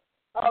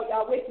 Oh,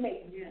 y'all with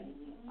me? Yeah.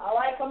 All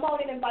right, come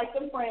on and invite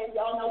some friends.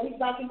 Y'all know we're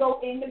about to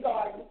go in the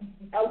garden,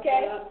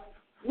 okay?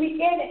 We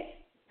in it.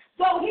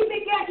 So he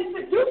began to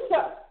seduce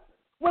her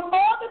with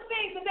all the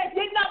things that they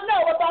did not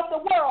know about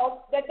the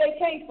world that they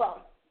came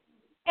from,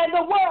 and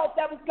the world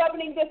that was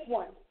governing this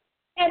one,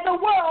 and the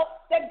world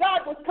that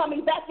God was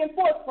coming back and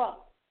forth from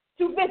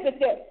to visit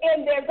them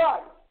in their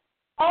garden.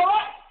 All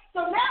right,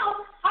 so now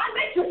I'm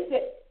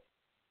interested.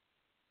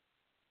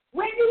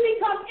 When you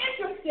become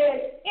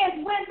interested is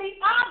when the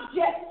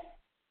object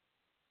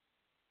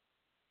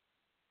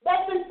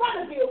that's in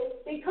front of you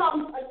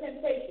becomes a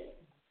temptation.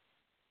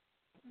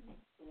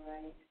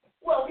 Right.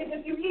 Well, because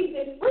if you eat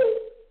this fruit,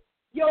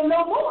 you'll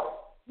know more.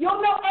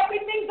 You'll know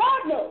everything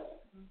God knows.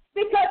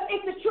 Because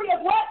it's a tree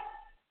of what?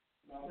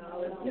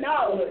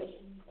 Knowledge.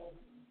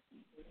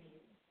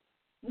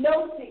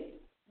 No seed.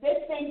 This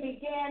thing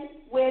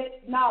began with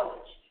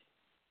knowledge.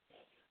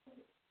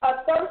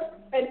 A thirst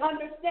and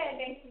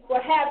understanding for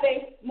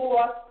having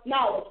more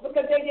knowledge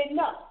because they didn't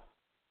know.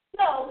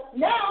 So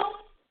now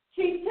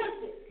she's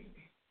tempted.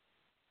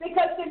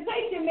 Because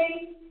temptation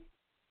means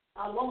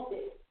I want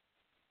it.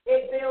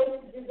 It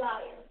builds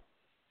desire.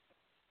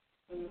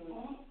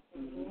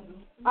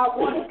 I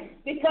want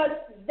it. Because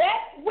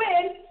that's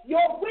when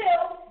your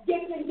will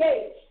gets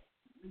engaged.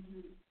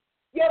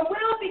 Your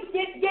will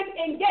gets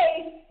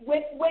engaged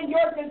when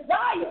your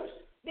desires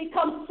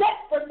become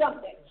set for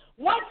something.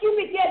 Once you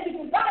begin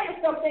to desire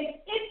something,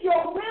 it's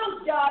your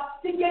will's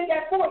job to get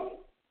that for you.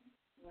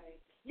 Right.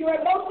 Your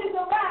emotions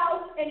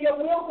aroused and your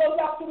will goes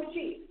out to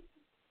achieve.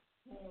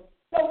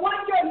 So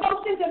once your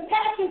emotions and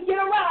passions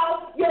get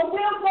aroused, your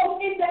will goes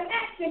into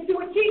action to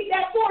achieve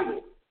that for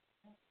you.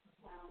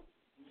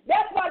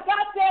 That's why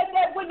God says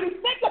that when you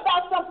think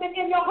about something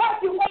in your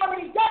heart, you've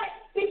already done it.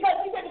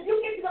 Because he said if you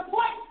get to the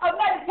point of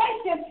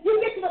meditation, you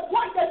get to the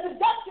point that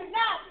seduction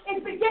now is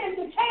beginning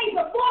to change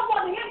the form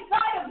on the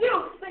inside of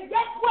you. But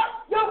guess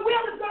what? Your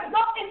will is going to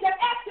go into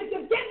action to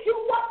get you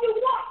what you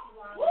want.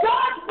 Wow.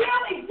 God's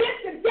will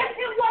exists to get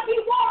him what he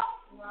wants.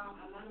 Wow.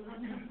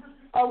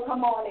 Oh,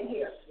 come on in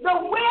here. The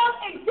will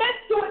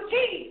exists to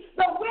achieve.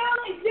 The will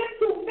exists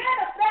to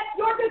manifest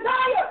your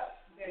desire.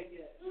 Very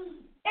good.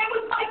 It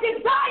was my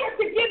desire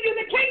to give you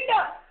the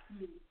kingdom.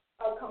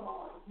 Oh, come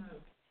on.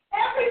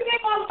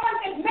 Everything on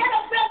earth is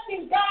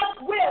manifesting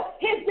God's will,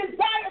 his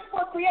desire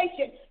for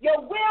creation.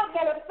 Your will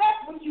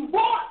manifests what you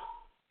want.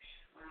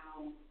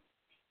 Wow.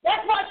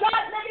 That's why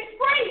God made it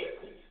free.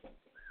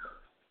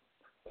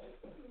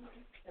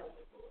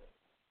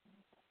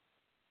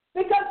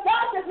 Because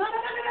God says, no.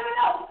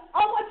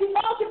 I want you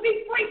all to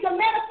be free to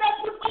manifest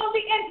what's on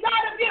the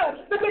inside of you.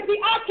 Because see,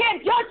 I can't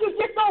judge you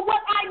just on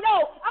what I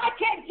know. I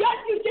can't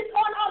judge you just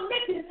on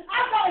omniscience.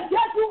 I'm going to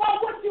judge you on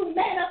what you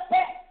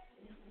manifest.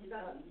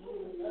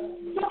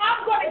 So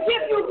I'm going to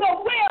give you the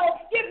will,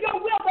 give your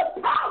will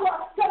the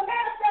power to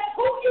manifest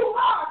who you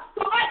are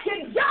so I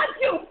can judge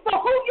you for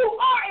who you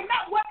are and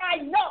not what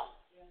I know.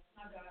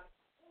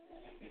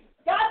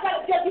 God's got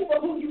to judge you for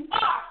who you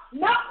are,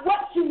 not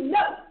what you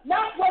know.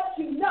 Not what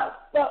you know,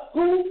 but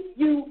who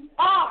you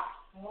are.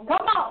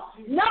 Come on.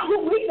 Not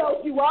who he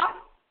knows you are.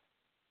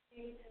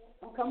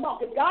 Oh, come on,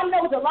 because God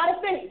knows a lot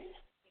of things.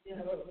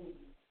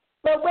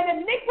 But when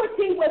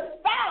iniquity was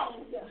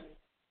found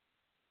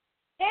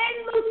in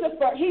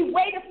Lucifer, he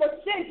waited for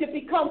sin to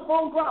become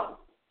full grown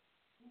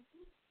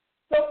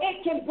so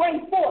it can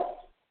bring forth.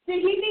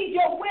 See, he needs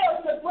your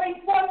will to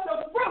bring forth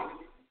the fruit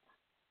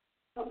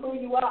of who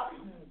you are.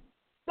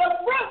 The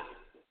fruit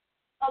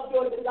of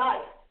your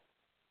desire.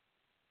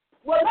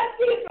 Well, let's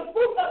see if the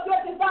fruit of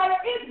your desire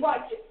is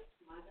righteous.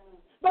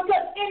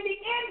 Because in the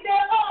end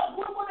thereof,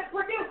 what will it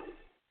produce?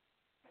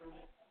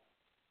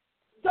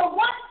 So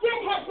once sin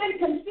has been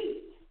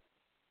conceived,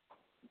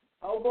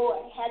 oh boy,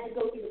 it had to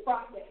go through the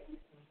process.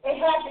 It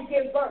had to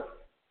give birth.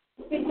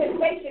 The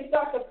temptation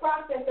starts the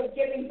process of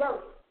giving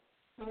birth.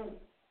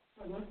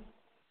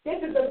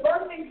 This is the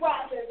birthing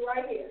process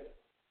right here.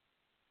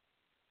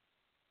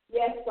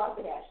 Yes,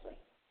 Prophet Ashley.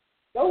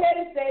 Go ahead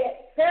and say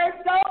it.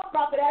 Periscope,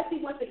 Prophet Ashley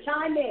wants to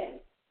chime in.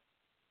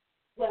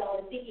 Well,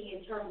 I'm thinking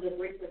in terms of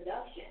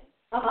reproduction.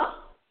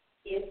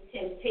 If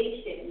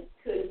temptation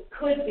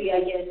could be,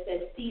 I guess,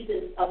 that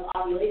season of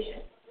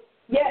ovulation.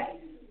 Yes.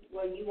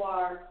 Where you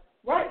are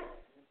right.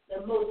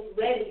 The most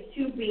ready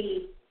to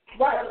be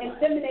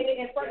inseminated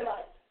and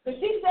fertilized. So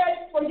she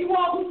said, for you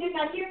all who did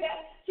not hear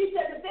that, she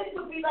said that this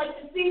would be like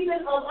the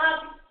season of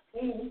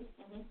ovulation.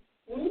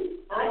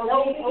 I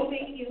know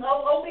OBU,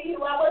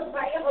 I was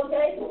right,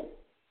 okay?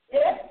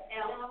 Yeah.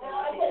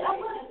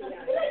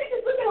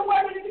 Look at a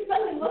word and it's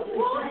something looks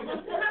wrong. I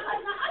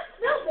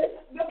smelled this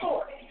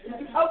before.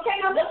 Okay,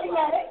 I'm looking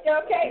at it.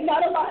 Okay,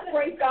 not a lot,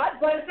 praise God.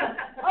 But,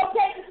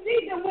 okay, the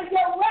season when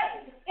you're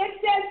ready. It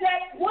says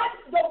that once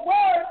the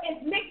word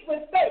is mixed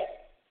with faith,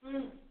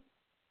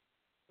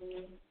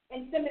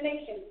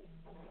 insemination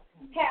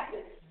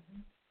happens.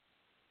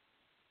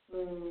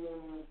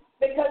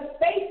 Because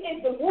faith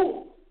is the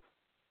womb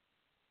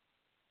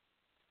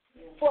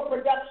for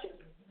production.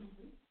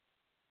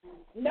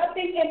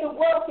 Nothing in the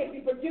world can be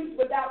produced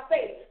without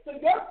faith. So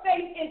your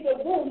faith is the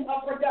womb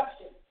of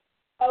production.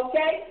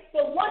 Okay?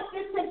 So once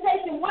this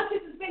temptation, once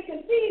this has been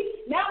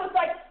conceived, now it's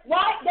like,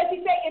 why does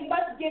he say it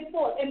must give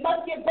forth? It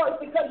must give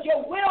birth, because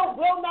your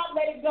will not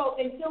let it go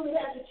until it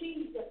has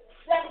achieved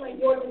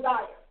settling your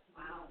desire.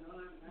 Wow.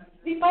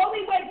 The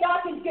only way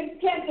God can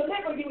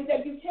deliver you is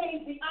that you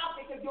change the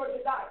object of your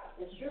desire.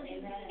 That's true.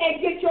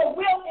 And get your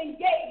will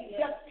engaged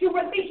to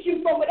release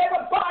you from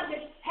whatever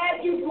bondage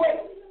has you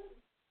gripped.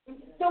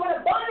 So when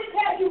a bondage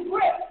has you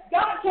gripped,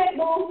 God can't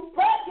move,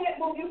 prayer can't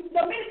move you,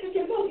 the ministry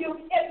can move you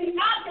if the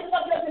object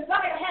of your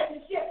desire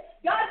hasn't shifted.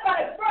 God got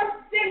to first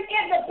send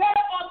in the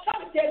better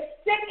alternative,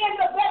 send in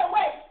the better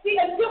way. See,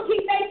 until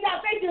he made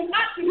salvation an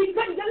option, he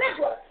couldn't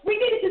deliver us.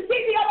 We needed to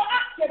see the other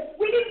option.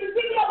 We needed to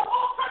see the other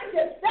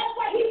alternative. That's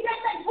why he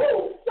said that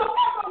who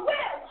soever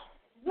will,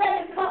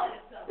 let it come.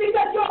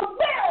 Because your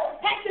will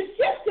has to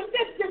shift to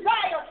this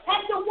desire,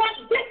 has to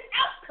want this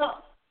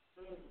outcome.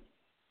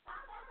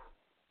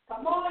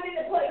 Come on in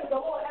and praise the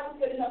Lord. That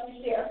was good enough to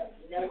share.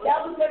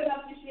 That was good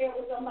enough to share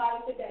with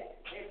somebody today.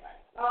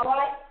 All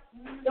right?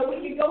 So we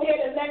can go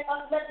ahead and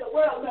let the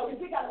world know. Because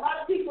we got a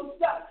lot of people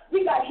stuck.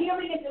 We got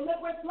healing and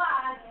deliverance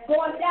lines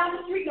going down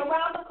the street and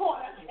around the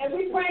corner. And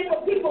we praying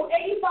for people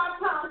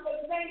 85 times for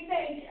the same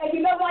thing. And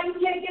you know why you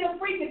can't get them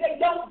free? Because they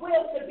don't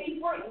will to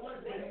be free.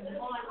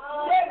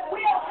 Their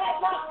will has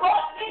not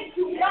bought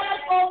into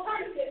God's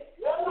alternative.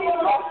 Your will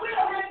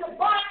has to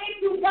buy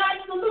into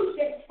God's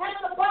solution, has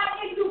to buy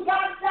into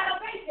God's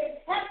salvation,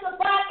 has to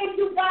buy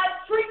into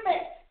God's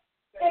treatment.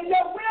 And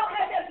your will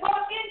has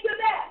bought into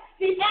that.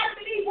 The Adam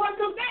and Eve were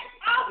convinced,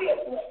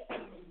 obviously,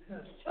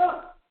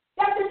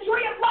 that the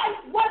tree of life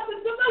was the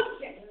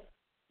solution.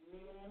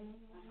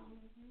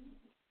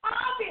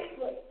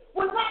 Obviously.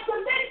 Was not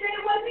convinced that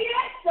it was the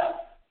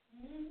answer.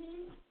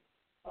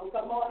 Oh,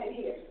 come on in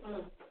here.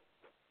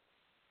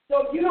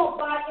 So if you don't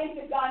buy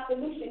into God's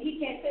solution, he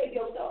can't save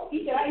your soul.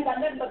 He said, I ain't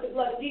got nothing but the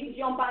blood of Jesus.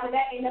 You don't buy into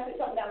that, ain't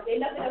nothing coming out. Ain't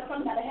nothing else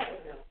coming out of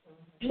heaven.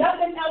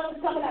 Nothing else is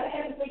coming out of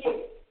heaven for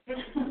you.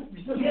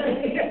 So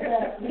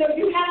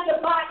you have to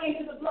buy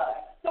into the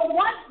blood. So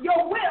once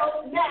your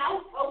will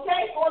now,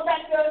 okay, going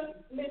back to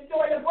Miss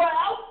Story of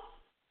Brown,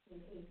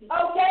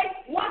 okay,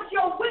 once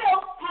your will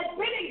has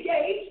been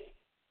engaged,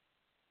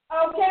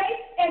 okay,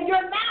 and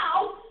you're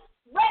now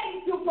ready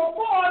to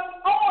perform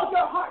all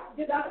your heart's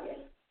desires.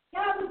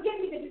 God was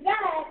giving me the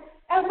desire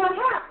as my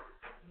heart.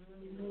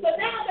 So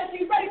now that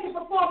you're ready to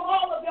perform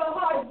all of your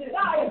heart's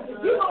desires,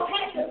 you're going to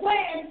have to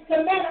plan to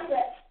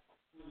manifest.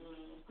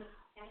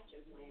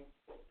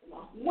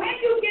 When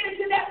you get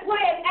into that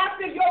plan,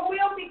 after your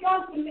will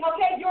becomes,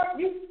 okay,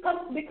 you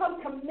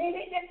become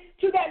committed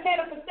to that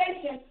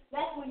manifestation,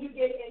 that's when you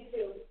get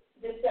into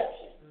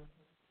deception.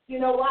 You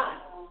know why?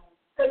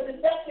 Because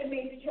deception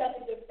means that you have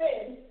to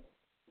defend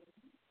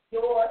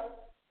your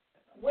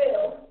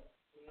will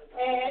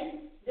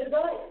and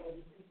desire.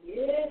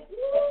 Yes.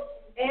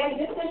 And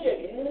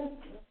decision.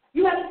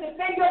 You have to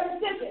defend your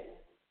decision.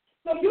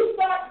 So you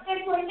start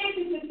entering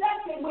into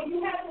deception when you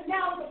have to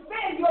now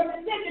defend your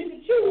decision to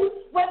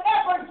choose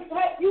whatever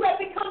you have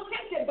become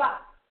tempted by.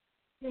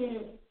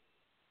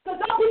 Because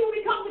some people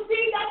become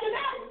deceived after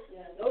that.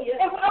 Yeah. Oh,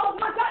 yeah. And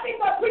once they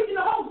start preaching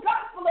the whole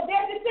gospel of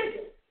their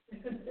decision.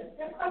 Okay,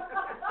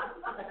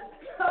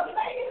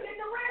 in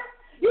the realm,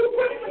 you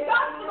preach the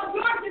gospel of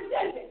your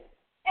decision,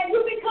 and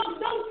you become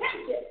so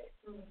tempted.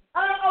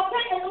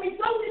 Okay, and we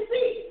so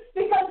deceived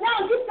because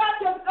now you've got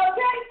to,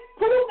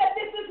 prove that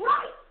this is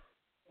right.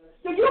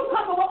 So you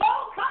come up with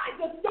all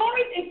kinds of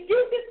stories,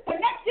 excuses,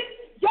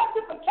 connections,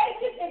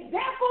 justifications,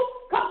 examples.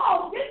 Come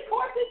on,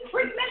 discourses,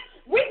 treatment,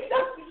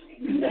 wisdom.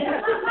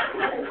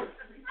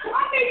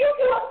 I mean, you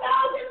do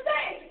 1,000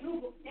 things.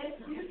 Yes,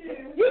 you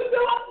do. You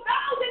do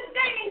 1,000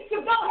 things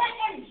to go ahead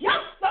and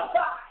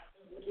justify.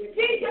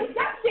 See,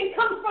 deception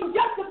comes from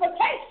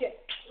justification.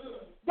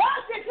 God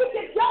said you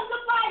can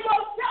justify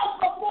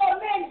yourself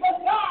before men, but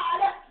God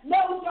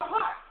knows your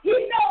heart. He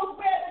knows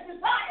where the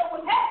desire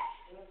was at.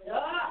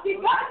 See,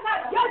 God's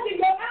not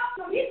judging your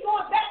outcome. He's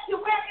going back to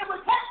where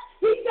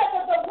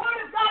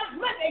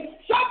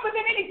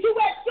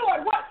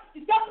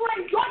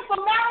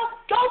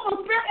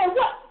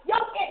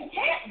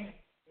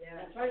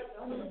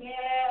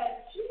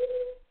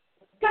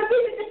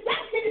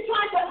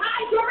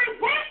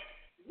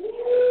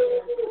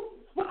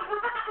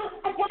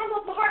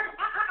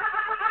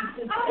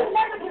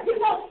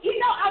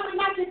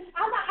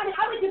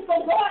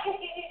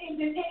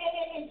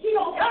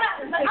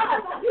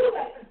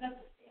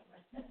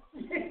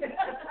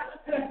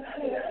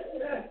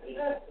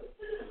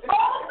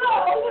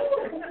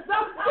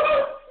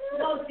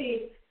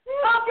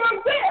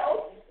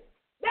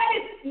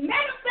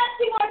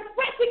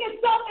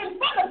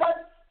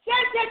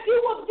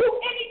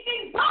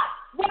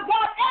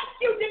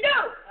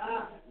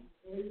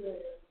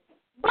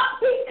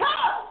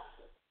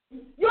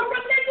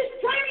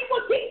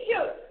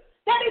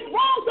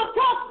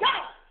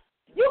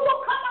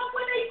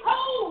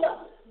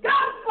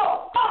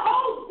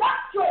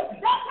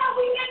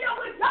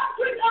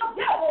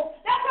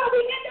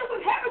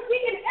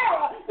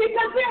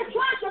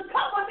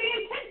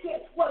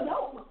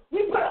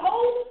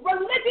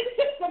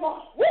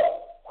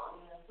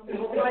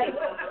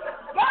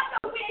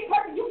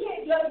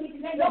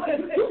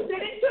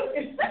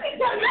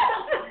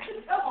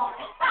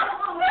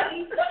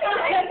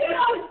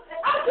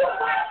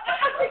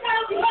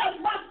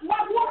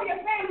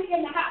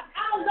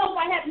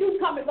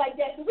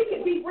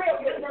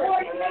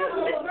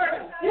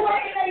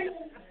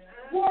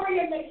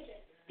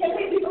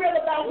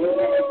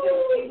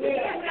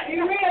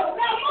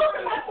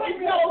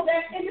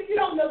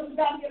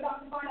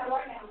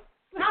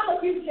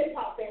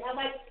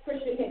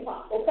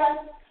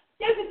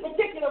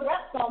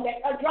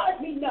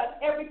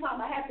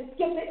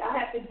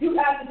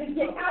got to just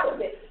get out of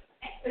it.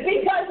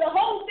 Because the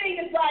whole thing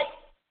is like,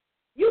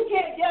 you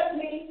can't judge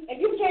me, and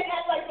you can't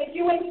act like that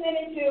you ain't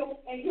sinning too,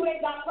 and you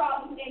ain't got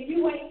problems, and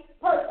you ain't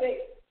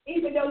perfect,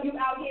 even though you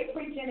out here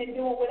preaching and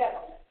doing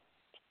whatever.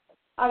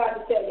 I got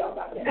to tell y'all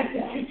about that.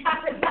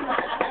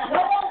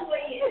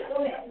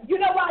 You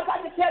know why I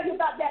got to tell you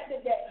about that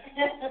today?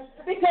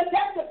 Because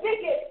that's the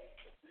biggest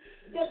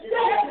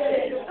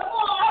deception. Come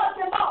on,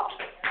 them all.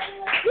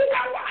 You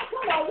know why?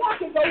 Come on, y'all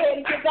can go ahead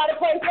and get out of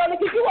praise for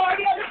me because you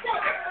already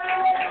understand.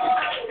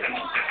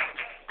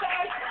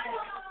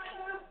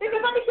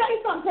 Because let me tell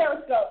you something,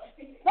 Periscope.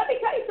 Let me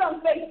tell you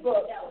something,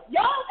 Facebook.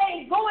 Y'all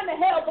ain't going to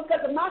hell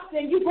because of my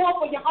sin. You going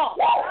for your own.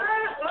 God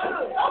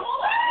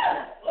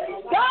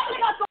is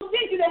not going to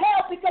send you to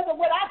hell because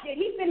of what I did.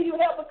 He's sending you to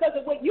hell because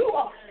of what you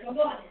are.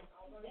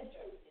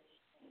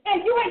 And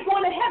you ain't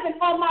going to heaven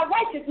on my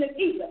righteousness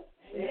either.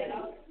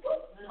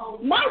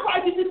 My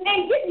righteousness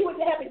ain't getting you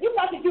into heaven. You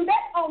got to do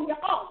that on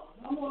your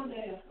own.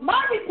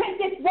 My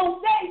repentance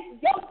won't save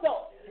your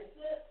soul.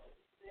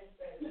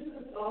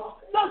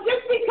 So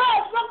just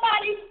because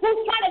somebody who's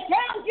trying to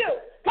down you,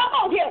 come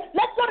on here,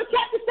 let's go to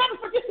chapter 7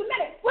 for just a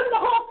minute. What's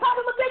the whole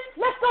problem of this?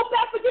 Let's go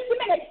back for just a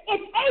minute.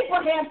 It's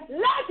Abraham,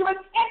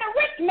 Lazarus, and the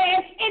rich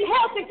man in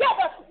hell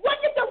together. What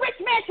did the rich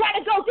man try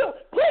to go do?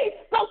 Please,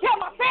 go tell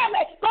my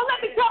family. Go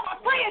let me tell my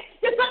friends.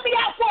 Just let me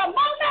out for a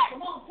moment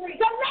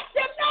to let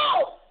them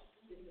know.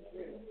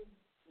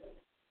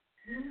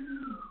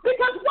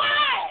 Because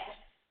why?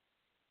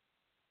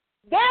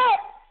 There,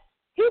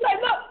 he's like,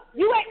 look,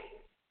 you ain't.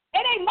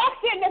 It ain't my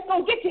sin that's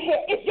going to get you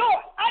here. It's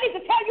yours. I need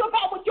to tell you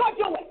about what you're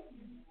doing.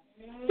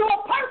 To a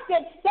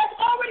person that's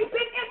already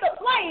been in the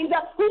flames,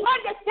 who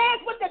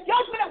understands what the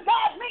judgment of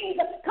God means,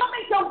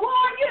 coming to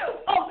warn you.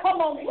 Oh, come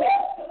on here.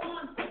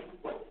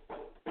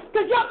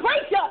 Because your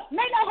preacher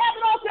may not have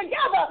it all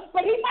together,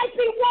 but he might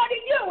be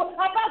warning you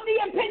about the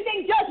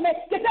impending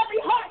judgment. Because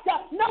every heart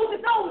knows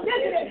its own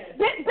bitterness.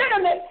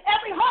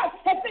 Every heart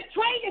has been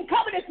trained in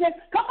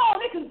covetousness. Come on,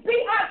 this is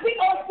BIP,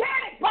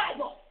 organic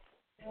Bible.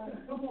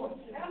 Come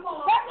on.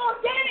 That's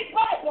organic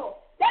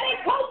Bible. That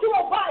ain't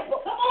cultural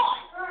Bible. Come on.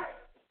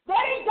 That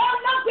ain't God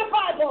loves your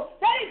Bible.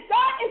 That is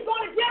God is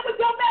going to deal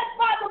with your best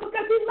Bible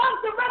because he loves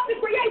the rest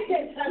of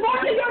creation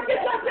more than your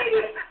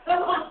disobedience.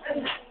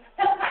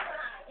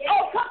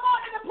 Oh, come on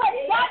in the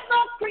place. God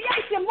loves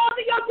creation more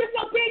than your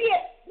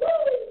disobedience.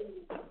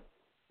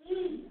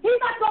 He's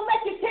not going to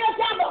let you tear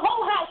down the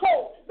whole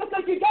household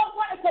because you don't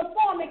want to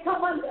conform and come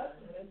under.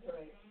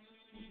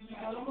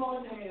 Come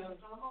on now.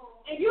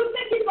 And you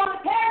think he's going to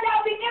tear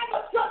down the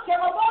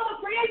infrastructure of all of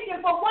creation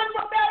for one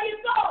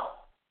rebellious soul?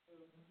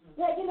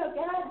 Well, you know,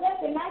 God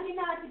left the 99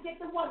 to get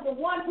the one who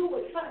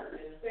was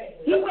hurt.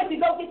 He went to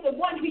go get the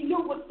one he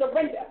knew would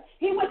surrender.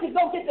 He went to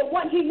go get the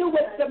one he knew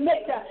would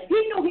submit. He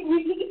knew he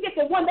could get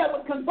the one that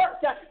would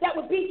convert, that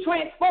would be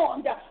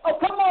transformed. Oh,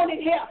 come on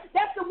in here.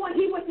 That's the one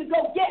he went to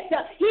go get.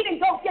 He didn't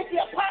go get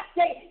the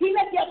apostate. He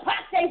let the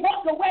apostate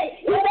walk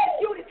away. He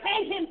let Judas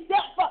hang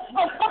himself.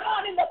 Oh, come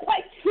on in the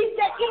place. He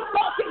said, eat,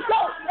 walk, and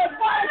go. As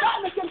far as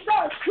I'm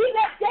concerned, he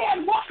let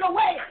Dan walk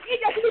away. He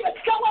doesn't even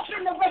show up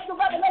in the rest of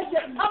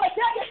Revelation. I'm going to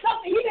tell you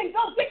something. He didn't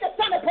go get the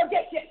son of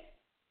perdition.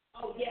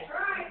 Oh, yeah.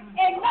 Right.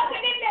 And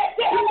nothing in there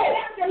did. He went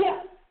after him.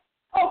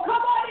 Oh,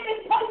 come on in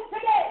this place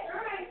today.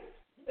 All right.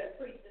 You better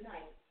preach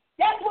tonight.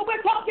 That's what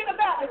we're talking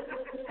about.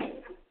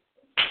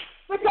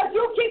 Because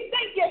you keep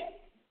thinking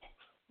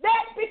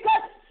that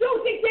because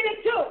Susie did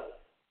it too,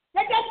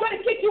 that's going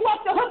to kick you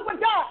off the hook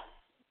with God.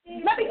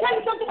 Let me tell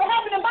you something what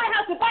happened in my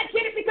house. If I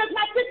did it because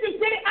my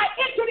sisters did it, I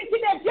entered into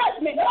their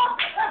judgment.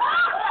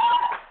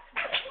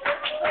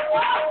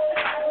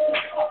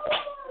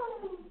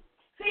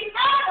 See,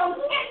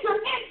 Adam entered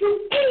into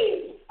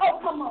Eve.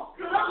 Oh, come on.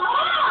 Come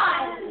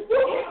on.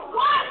 You hit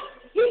what?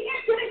 He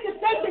entered into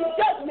Satan's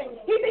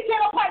judgment. He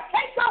became a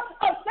partaker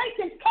of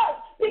Satan's curse.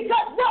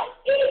 Because what?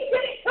 Eve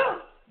did it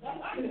too.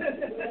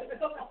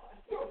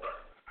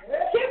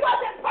 She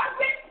wasn't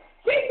perfect.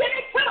 She did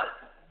it too.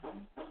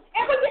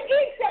 And what did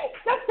Eve say?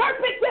 The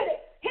serpent did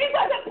it. He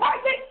wasn't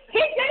perfect.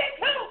 He did it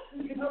too.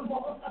 And you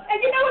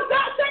know what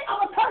God said? I'm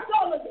going to curse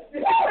all of you.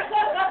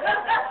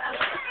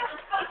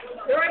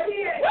 Right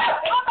here.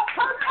 I'm going to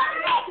curse all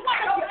of you.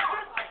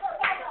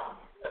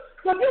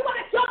 So if you want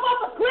to jump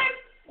off a cliff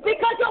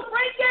because your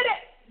friend did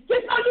it,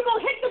 just know you're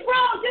going to hit the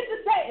ground just the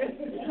same.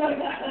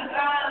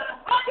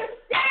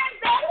 Understand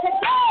that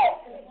today.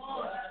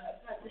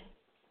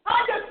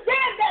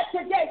 Understand that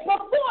today.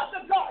 Before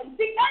the garden.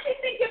 See,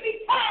 everything can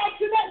be tied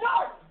to that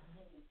garden.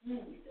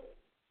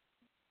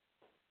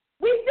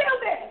 We still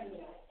there.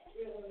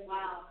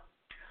 Wow.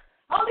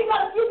 I only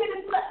got a few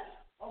minutes left.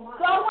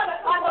 So I want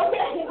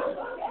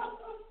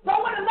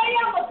to lay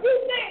out a few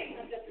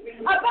things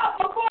about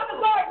before the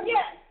garden.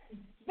 Yes.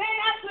 They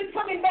actually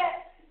coming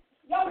back.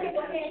 Y'all get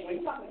the hand.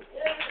 She's coming.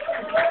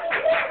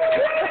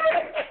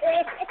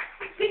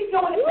 She's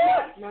doing it.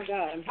 My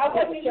God. I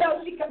want you to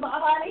know she come on,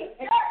 honey.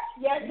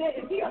 Yes,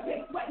 she up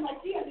there sweating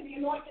like she under the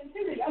anointing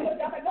too. I know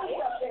she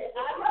up there.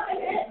 I love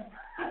it.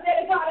 She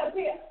said it's hot up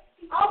here.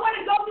 I want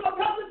to go through a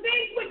couple of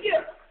things with you.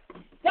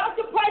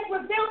 Dr. Price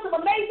revealed some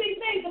amazing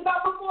things.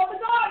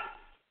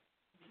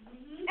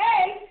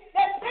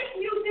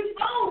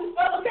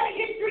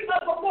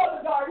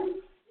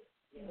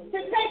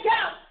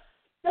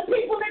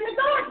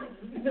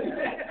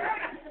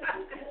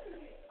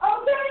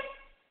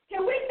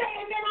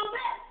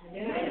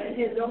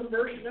 his own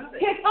version of it.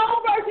 His own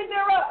version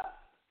thereof.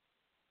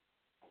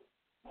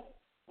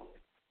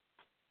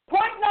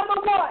 Point number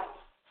one.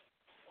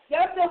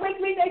 Y'all still with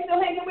me? They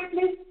still hanging with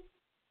me?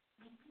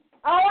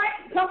 All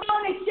right, come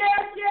on and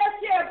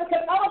share,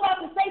 because I'm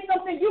about to say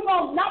something you're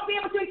going to not be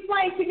able to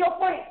explain to your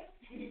friends.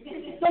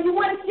 So you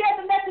want to share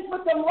the message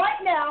with them right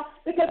now,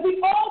 because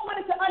we all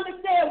wanted to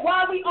understand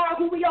why we are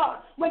who we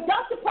are. When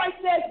Dr. Price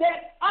says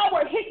that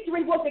our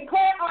history will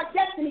declare our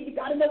destiny, you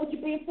got to know what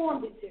you're being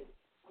formed into.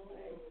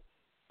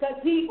 Because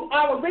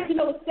our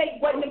original estate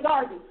wasn't the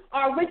garden.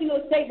 Our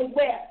original estate was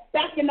where?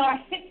 Back in our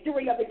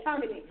history of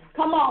eternity.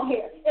 Come on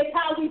here. It's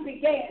how we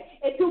began.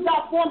 It's who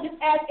God formed us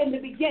as in the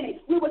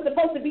beginning. We were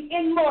supposed to be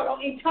immortal,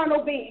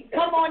 eternal beings.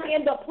 Come on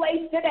in the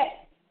place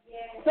today.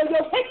 Yeah. So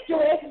your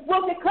history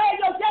will declare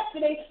your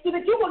destiny so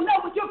that you will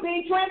know what you're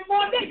being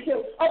transformed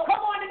into. Oh,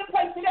 come on in the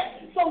place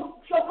today. So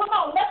come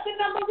on. Lesson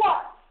number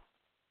one.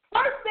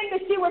 First thing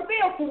that she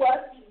revealed to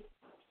us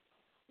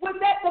was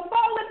that the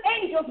fallen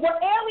angels were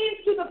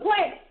aliens to the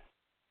planet.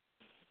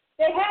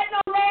 They had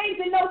no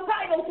names and no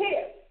titles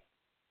here.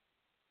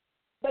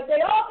 But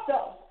they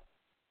also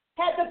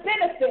had the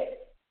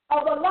benefit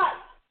of a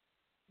life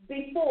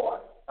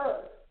before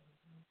earth.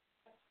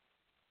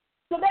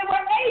 So they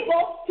were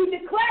able to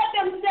declare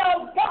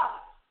themselves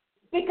God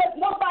because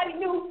nobody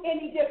knew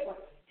any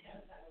different.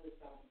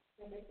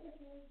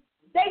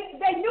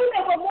 They knew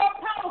they were more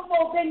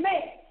powerful than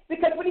man,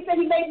 because when he said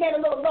he made man a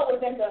little lower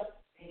than the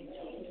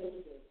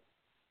angels.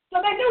 So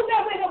they knew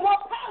that they were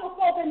more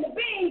powerful than the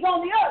beings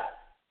on the earth,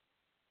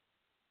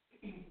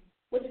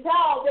 which is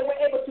how they were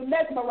able to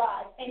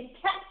mesmerize and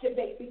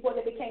captivate before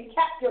they became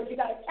captors. You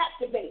got to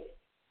captivate.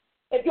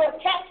 If you're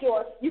a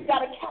captor, you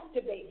got to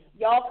captivate.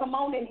 Y'all come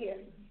on in here.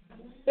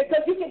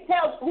 Because you can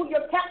tell who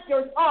your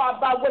captors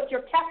are by what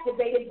you're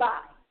captivated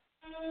by.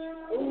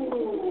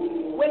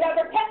 Ooh.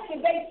 Whatever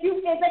captivates you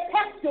is a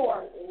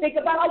captor. Think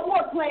about our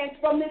war plans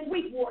from this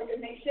week, Warrior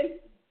Nation.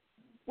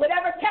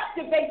 Whatever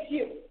captivates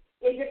you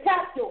is your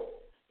captor.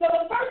 So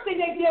the first thing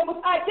they did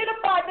was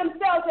identify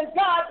themselves as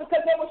God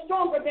because they were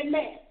stronger than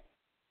man.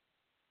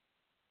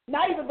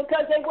 Not even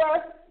because they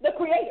were the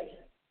creators.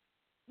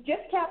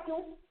 Just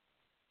captors.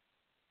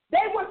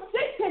 They were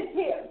sentenced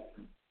here.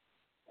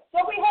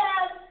 So we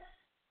have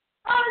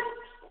earth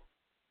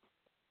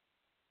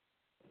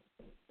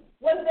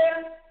was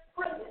their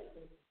prison.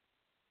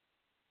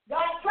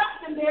 God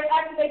trapped them there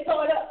after they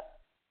tore it up.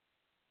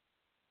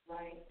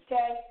 Right.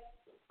 Okay.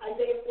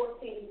 Isaiah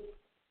 14.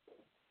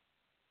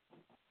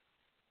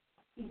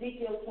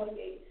 Ezekiel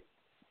 28.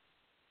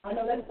 I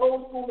know that's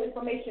old school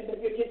information, but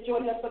if you're just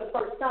joining us for the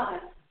first time,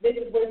 this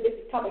is where this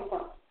is coming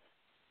from.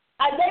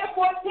 Isaiah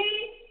 14,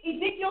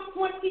 Ezekiel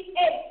 28.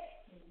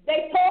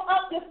 They tore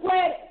up this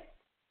planet.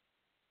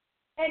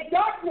 And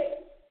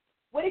darkness.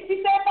 What did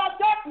she say about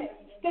darkness?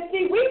 Because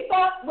see, we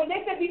thought when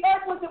they said the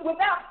earth was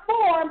without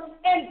form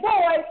and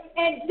void,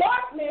 and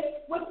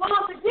darkness was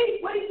on the deep.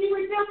 What did she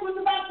reveal to us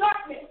about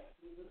darkness?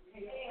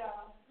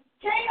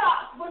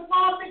 Chaos was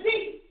on the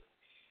deep.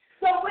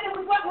 So when it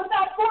was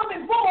without form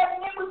and void,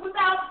 it was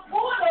without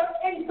order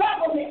and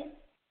government.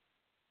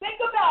 Think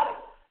about it.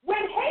 When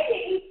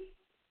Haiti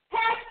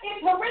had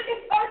its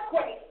horrendous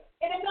earthquake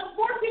and its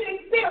unfortunate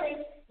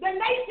experience, the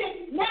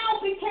nation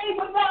now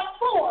became without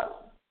form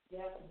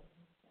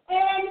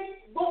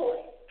and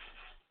void.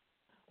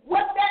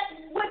 What that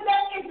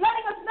is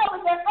letting us know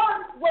is that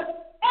earth was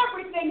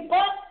everything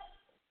but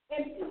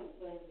empty.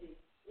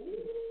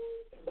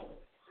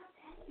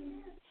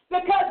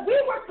 Because we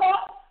were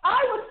taught, I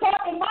was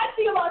taught in my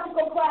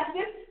theological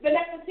classes,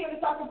 Vanessa's here to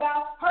talk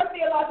about her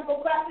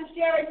theological classes,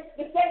 sharing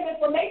the same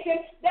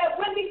information, that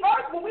when we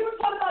were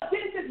talking about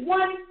Genesis 1,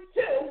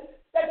 2,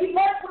 that the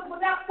earth was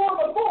without form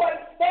or void,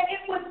 that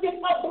it was just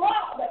a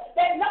blob,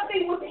 that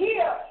nothing was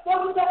here. There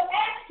was no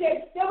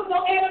action. There was no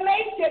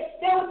animation.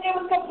 It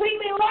was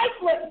completely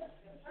lifeless.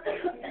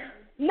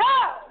 No,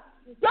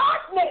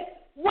 darkness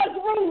was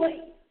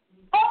ruling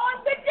on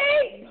the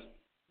deep.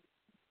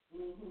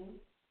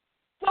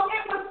 So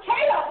it was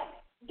chaos,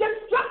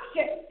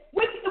 destruction,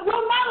 which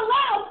will not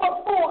allow for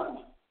form.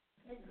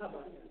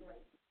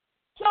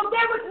 So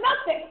there was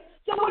nothing.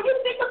 So when you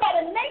think about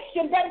a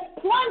nation that is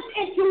plunged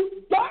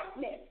into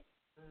darkness,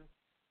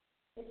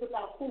 it's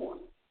without form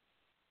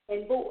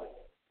and void.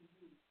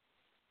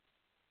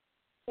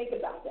 Think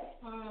about that.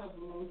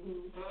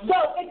 So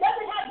it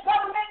doesn't have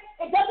government.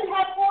 It doesn't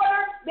have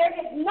order. There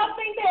is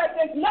nothing there.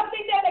 There's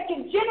nothing there that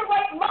can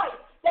generate life,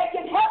 that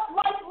can help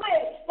life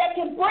live, that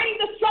can bring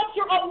the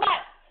structure of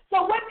life.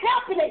 So what's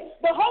happening?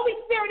 The Holy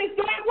Spirit is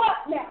doing what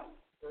now?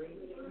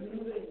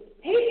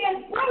 He is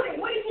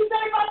brooding. What did you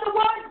say about the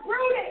word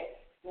brooding?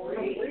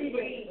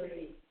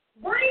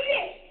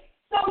 Breathing.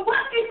 So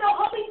what is the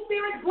Holy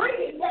Spirit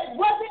breathing that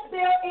wasn't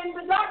there in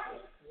the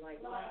darkness?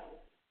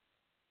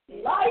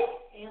 Life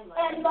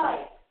and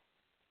life.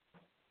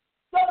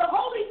 So the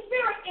Holy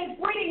Spirit is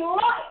breathing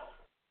life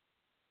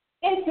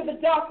into the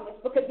darkness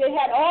because they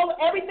had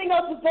everything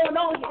else was going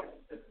on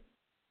here.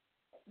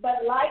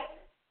 But light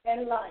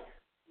and life.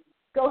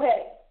 Go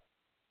ahead.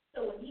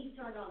 So when he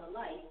turned on the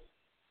light,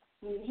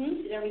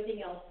 Mm-hmm. Did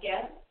everything else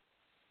get?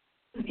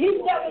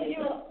 He's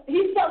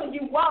telling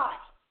you why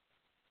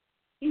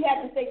he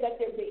had to say, let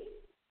there be.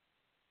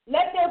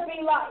 Let there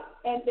be light,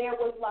 and there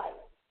was light.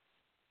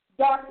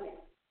 Darkness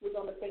was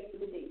on the face of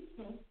the deep.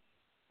 Mm-hmm.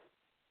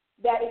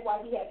 That is why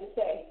he had to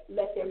say,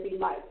 let there be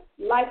light.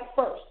 Light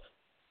first.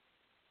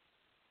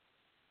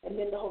 And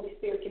then the Holy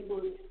Spirit can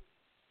breathe.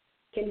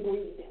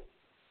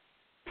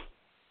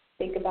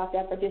 Think about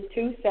that for just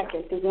 2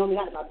 seconds, because we only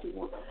got about 2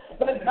 more.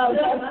 But,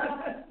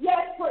 yes,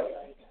 please.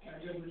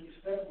 And then he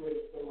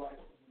separates the light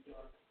from the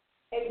dark.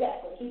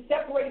 Exactly. He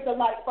separates the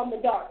light from the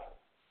dark.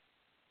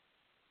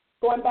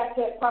 Going back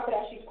to Prophet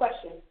Ashley's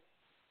question.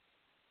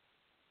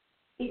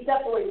 He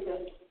separates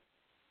them.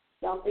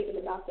 Y'all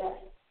thinking about that?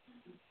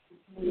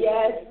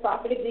 Yes,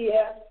 Prophet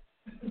Adia.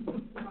 I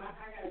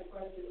got a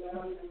question, but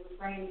I'm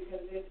refraining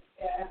because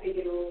I think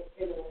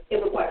it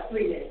requires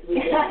 3 minutes.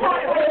 Reserve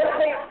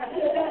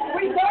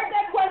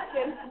that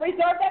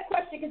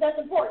question because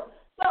that's important.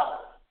 So,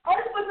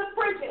 earth was a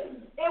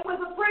prison. It was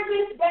a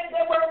prison that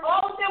there were,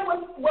 all of them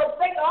were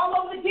all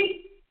over the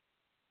deep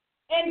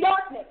in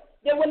darkness.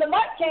 Then when the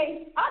light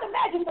came, I'd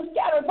imagine some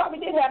scattering probably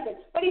did happen.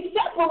 But he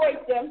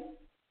separated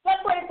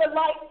the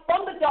light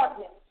from the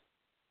darkness.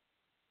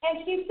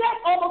 And she said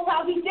almost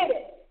how he did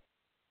it.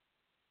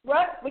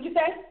 What? What'd you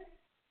say?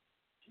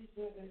 She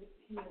said that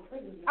he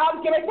imprisoned. I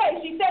was going to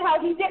say, she said how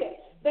he did it.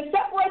 The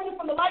separation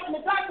from the light and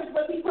the darkness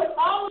was he put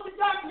all of the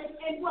darkness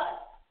in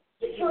what?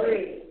 The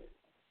tree.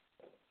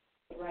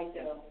 Right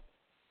there.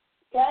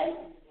 Okay?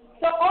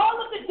 So all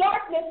of the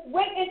darkness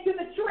went into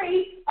the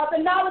tree of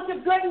the knowledge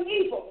of good and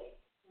evil.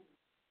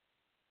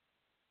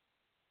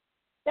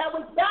 That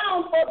was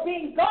bound or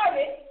being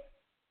guarded.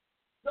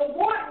 The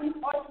warden,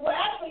 or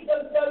actually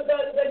the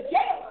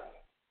jailer,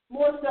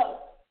 more so.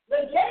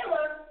 The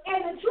jailer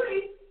and the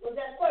tree was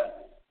that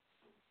person.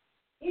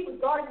 He was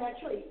guarding that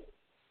tree.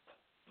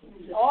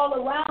 All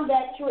around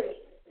that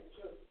tree.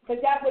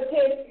 Because that was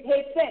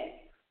his thing.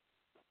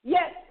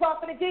 Yes,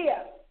 Prophet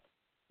Adia.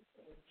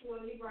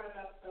 Well, you brought it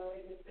up, so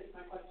it just fits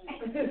my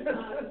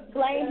question.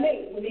 Blame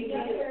me.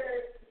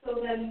 So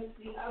then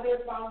the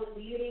other fallen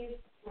deities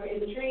were in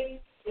the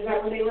tree? Is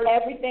that where they were?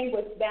 Everything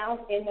was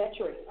bound in that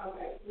tree.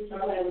 Okay.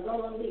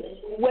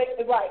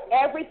 Right.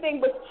 Everything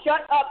was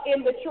shut up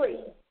in the tree.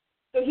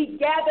 So he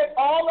gathered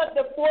all of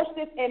the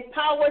forces and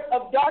powers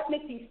of darkness.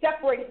 He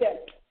separated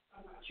them.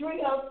 Tree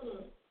of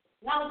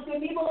knowledge of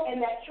good and evil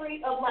and that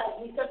tree of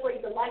light. He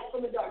separated the light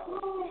from the darkness.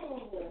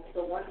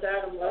 So once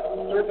Adam left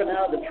the serpent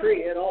out of the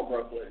tree, it all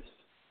broke loose.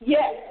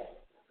 Yes.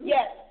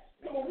 Yes.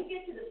 So when we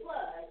get to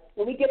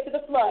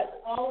the flood,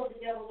 all of the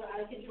devils are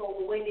out of control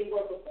the way they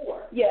were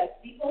before. Yes.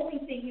 The only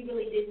thing he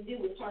really didn't do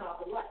was turn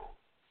off the light.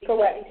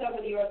 Correct. He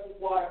covered the earth with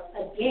water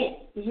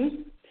again.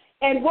 Mm-hmm.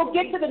 And we'll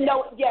get to the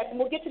note, yes, and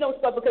we'll get to those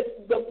stuff because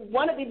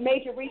one of the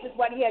major reasons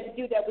why he had to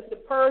do that was to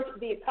purge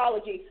the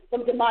ecology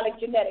from demonic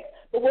genetics.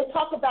 But we'll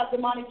talk about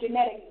demonic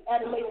genetics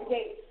at a later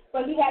date.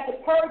 But he had to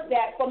purge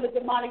that from the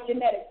demonic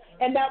genetics,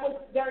 and that was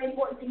very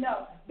important to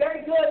know.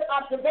 Very good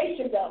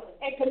observation, though,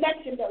 and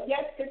connection, though.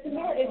 Yes, because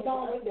Samir is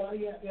going with it. Well,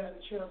 he had to have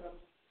the cherubim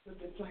with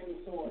the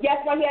flaming sword.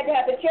 Yes, why he had to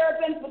have the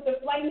cherubims with the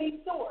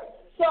flaming sword.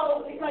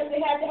 So, because they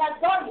had to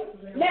have guardians.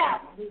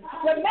 Now,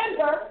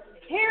 remember,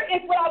 here is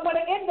what I want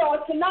to end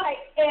on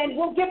tonight, and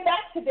we'll get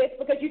back to this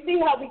because you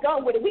see how we're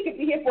going with it. We could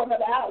be here for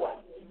another hour.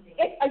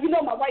 You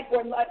know my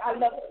whiteboard, I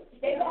love it.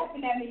 They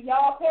laughing at me,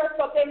 y'all.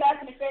 Periscope, they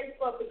laughing at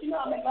Facebook, but you know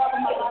I'm in love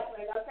with my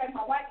whiteboard. Okay,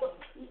 my whiteboard.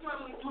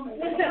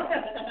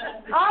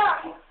 All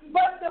right,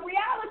 but the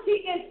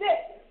reality is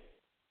this.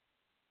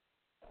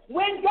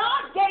 When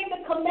God gave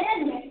the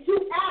commandment to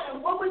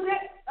Adam, what was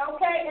it?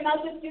 Okay, and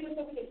I'll just do this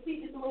so we can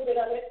see just a little bit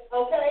of it,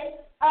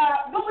 okay?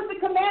 What was the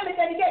commandment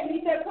that he gave?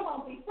 He said, come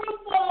on, be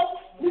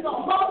fruitful, we're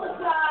going to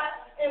multiply,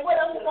 and what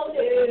else are we going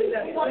to do?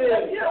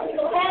 We're going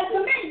to have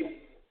dominion.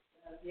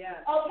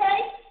 Yeah. Okay?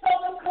 So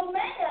the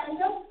command,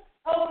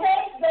 okay,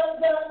 the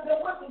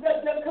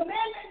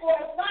commandment or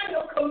assignment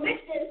or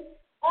commission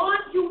on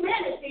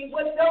humanity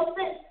was those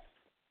things.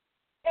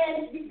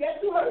 And you guess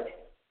who heard it?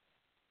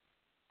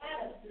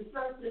 Adam,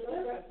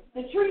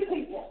 the tree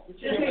people. The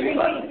tree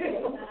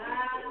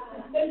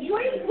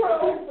crew,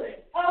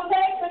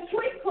 okay, the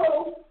tree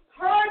crew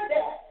heard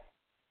that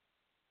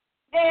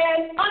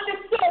and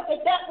understood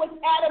that that was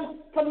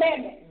Adam's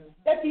commandment,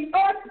 that the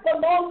earth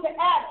belonged to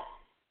Adam.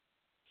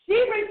 She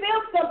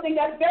revealed something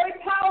that's very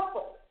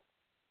powerful,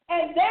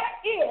 and that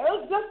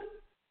is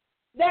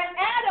that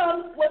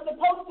Adam was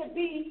supposed to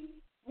be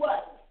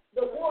what?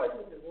 The warden.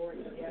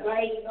 Yeah.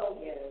 Right? Oh,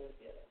 yeah.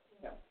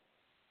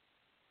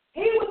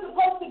 He was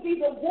supposed to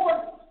be the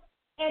warden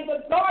and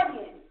the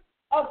guardian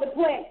of the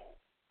planet.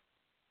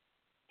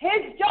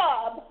 His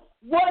job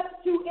was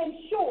to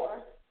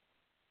ensure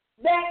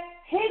that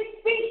his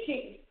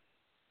species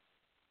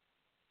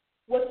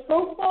was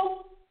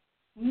fruitful,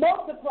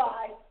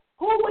 multiplied.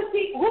 Who was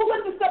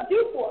the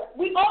subdue for?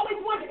 We always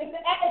wondered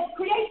if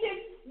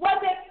creation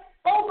wasn't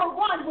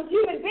overrun with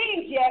human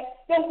beings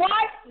yet, then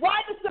why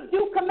the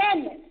subdue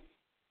commandment?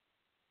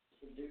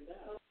 Subdue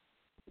that.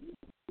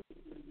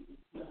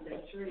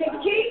 To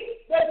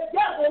keep the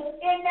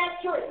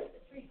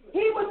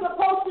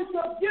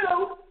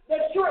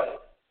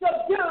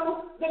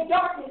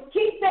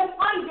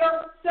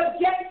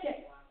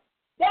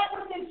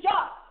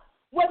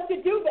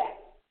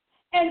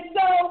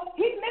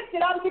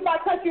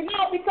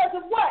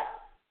what?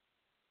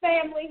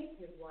 Family.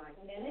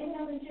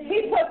 He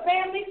put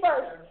family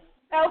first.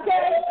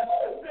 Okay?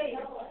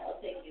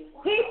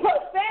 He put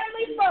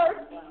family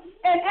first,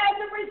 and as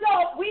a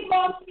result, we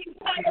lost the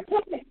entire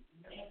planet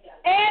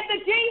and the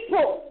gene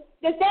pool.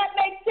 Does that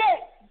make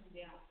sense?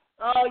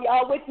 Oh,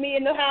 y'all with me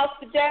in the house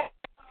today?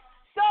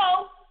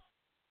 So,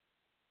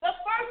 the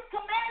first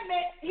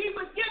commandment he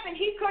was given,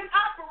 he couldn't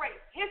operate.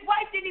 His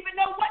wife didn't even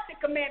know what the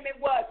commandment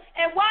was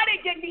and why they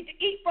didn't need to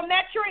eat from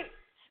that tree.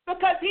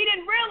 Because he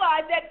didn't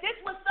realize that this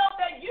was so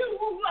that you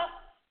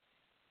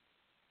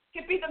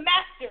could be the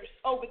masters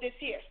over this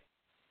here.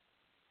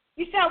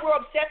 You see how we're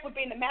obsessed with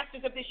being the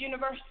masters of this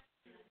universe?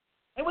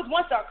 It was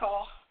once our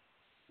call.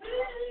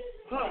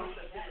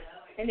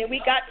 And then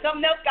we got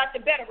something else got the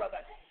better of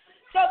us.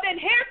 So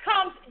then here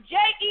comes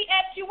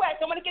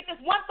JESUS. I'm going to get this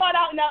one thought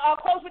out, and I'll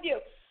close with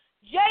you.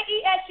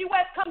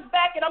 JESUS comes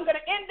back, and I'm going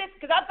to end this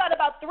because I've got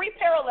about 3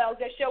 parallels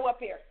that show up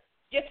here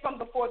just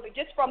from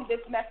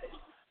this message.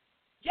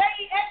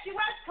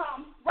 JESUS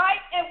comes,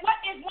 right? And what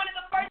is one of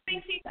the first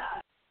things he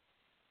does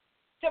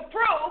to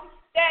prove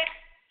that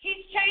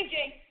he's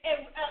changing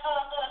and,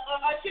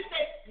 I should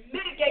say,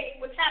 mitigating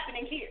what's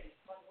happening here?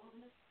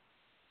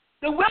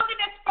 The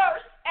wilderness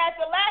first, as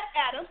the last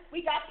Adam,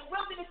 we got the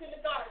wilderness in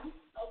the garden.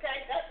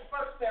 Okay, that's the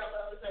first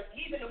parallel. It's like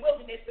he's in the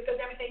wilderness because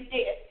everything's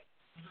dead.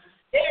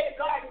 They're in the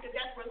garden because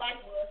that's where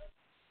life was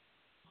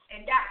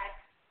and died.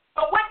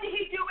 But what did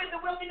he do in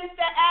the wilderness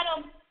that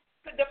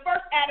the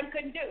first Adam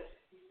couldn't do?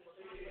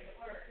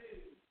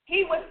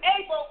 He was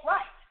able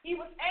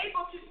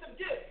to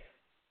subdue.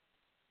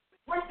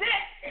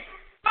 Resist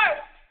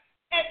first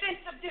and then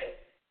subdue.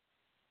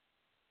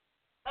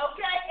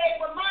 Okay,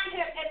 and remind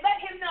him and let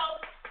him know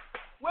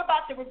we're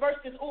about to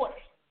reverse this order.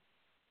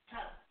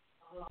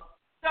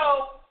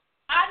 So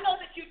I know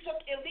that you took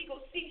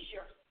illegal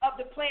seizure of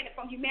the planet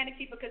from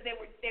humanity because they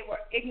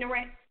were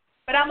ignorant,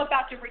 but I'm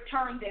about to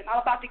return them. I'm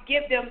about to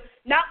give them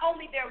not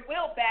only their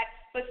will back,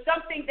 but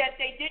something that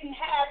they didn't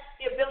have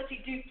the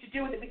ability to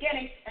do in the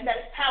beginning, and that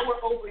is power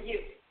over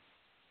you.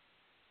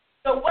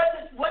 So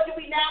what do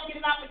we now get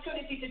an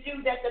opportunity to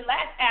do that the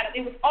last Adam?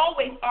 It was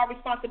always our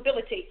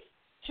responsibility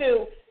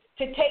to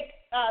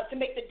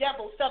make the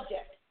devil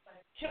subject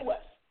to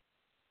us.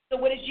 So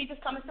what does Jesus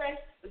come and say?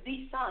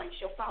 These signs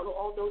shall follow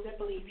all those that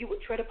believe. You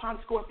will tread upon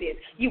scorpions.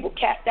 You will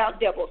cast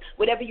out devils.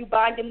 Whatever you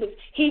bind and loose.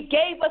 He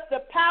gave us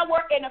the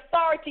power and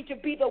authority to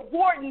be the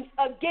wardens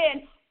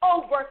again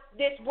over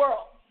this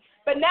world.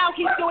 But now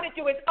he's doing it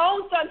to his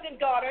own sons and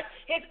daughters,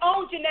 his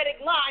own genetic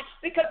line,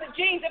 because the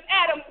genes of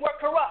Adam were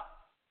corrupt.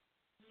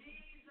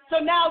 So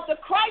now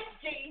the Christ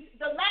genes,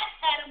 the last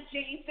Adam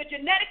genes, the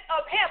genetics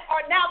of him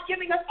are now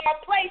giving us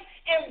our place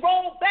and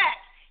roll back.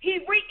 He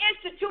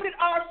reinstituted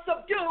our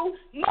subdue,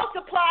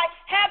 multiply,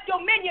 have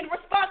dominion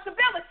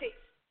responsibility.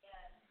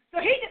 So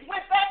he just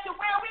went back to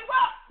where we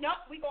were. No,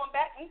 we going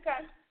back.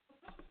 Okay.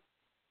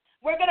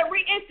 We're going to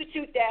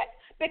reinstitute that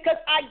because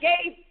I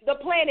gave the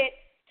planet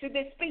to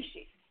this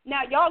species.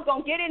 Now y'all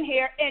going to get in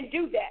here and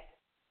do that.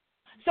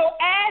 So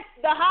as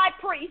the high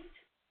priest,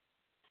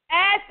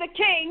 as the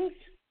kings,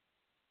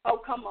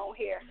 oh, come on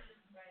here.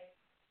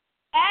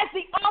 As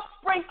the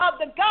offspring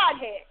of the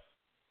Godhead,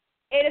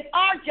 it is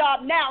our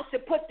job now to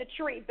put the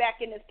tree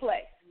back in its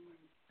place.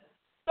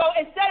 So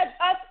instead of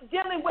us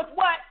dealing with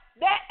what,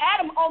 that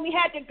Adam only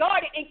had to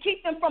guard it and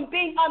keep them from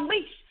being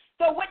unleashed.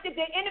 So what did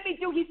the enemy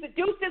do? He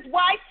seduced his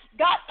wife,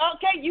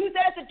 used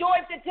that as a door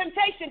of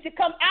temptation to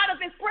come out of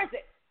his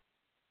prison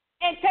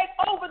and take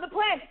over the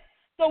planet.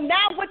 So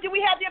now what do we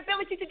have the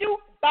ability to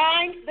do?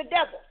 Bind the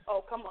devil.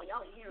 Oh, come on,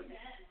 y'all ain't hearing me.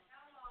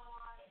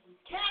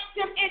 Cast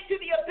him into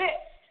the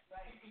abyss.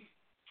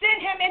 Send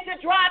him into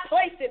dry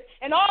places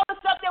and all the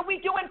stuff that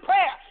we do in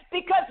prayer,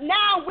 because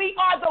now we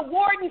are the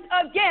wardens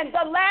again,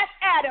 the last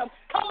Adam.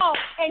 Come on,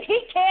 and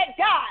he can't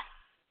die.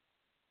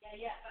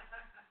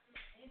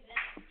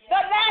 The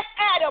last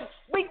Adam,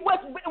 we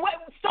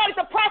started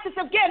the process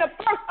again of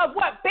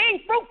what?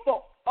 Being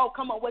fruitful. Oh,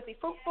 come on, was he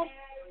fruitful?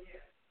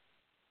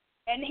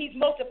 And he's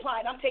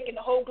multiplying. I'm taking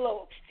the whole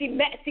globe. See,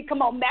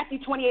 come on, Matthew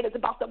 28 is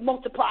about the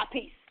multiply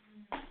piece.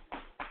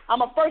 I'm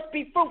going to first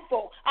be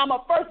fruitful. I'm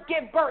going to first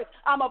give birth.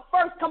 I'm going to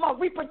first,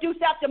 reproduce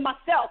after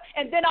myself.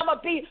 And then I'm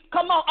going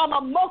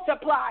to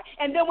multiply.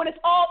 And then when it's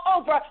all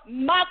over,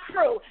 my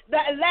crew, the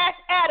last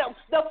Adam,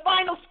 the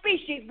final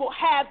species will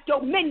have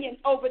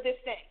dominion over this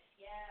thing.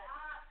 Yeah.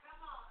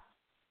 Come on.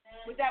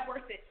 Was that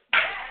worth it?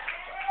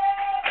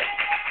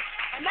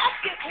 And that's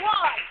just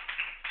one.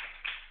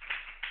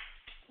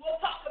 We'll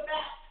talk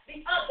about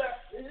the other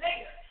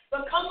later.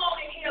 But come on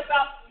and hear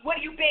about what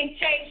are you being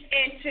changed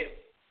into.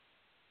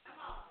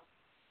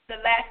 The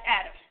last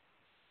Adam.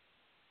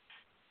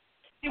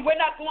 See, we're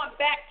not going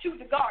back to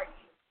the garden.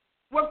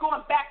 We're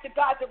going back to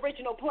God's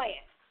original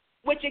plan,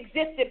 which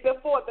existed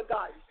before the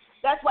garden.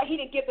 That's why he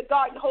didn't give the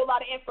garden a whole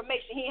lot of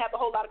information. He didn't have a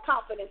whole lot of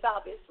confidence,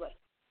 obviously,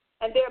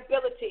 and their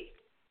ability.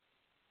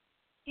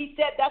 He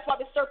said that's why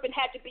the serpent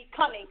had to be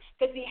cunning,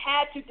 because he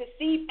had to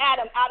deceive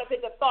Adam out of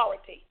his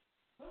authority.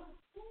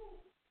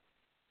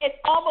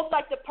 It's almost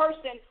like the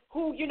person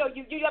who, you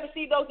ever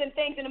see those in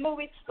things in the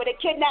movies where they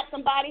kidnap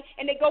somebody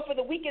and they go for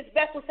the weakest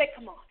vessel, say,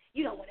 come on,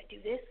 you don't want to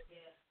do this.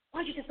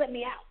 Why don't you just let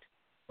me out?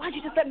 Why don't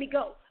you just let me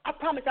go? I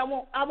promise I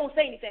won't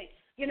say anything.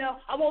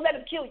 I won't let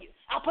them kill you.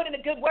 I'll put in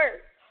a good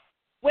word.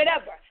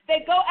 Whatever.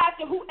 They go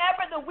after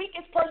whoever the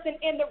weakest person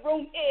in the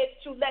room is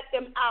to let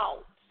them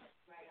out.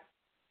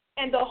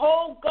 And the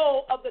whole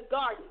goal of the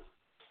garden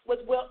was,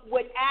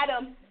 would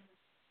Adam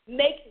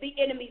make the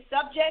enemy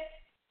subject,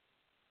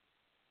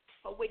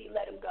 or would he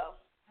let him go?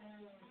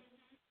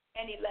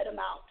 And he let him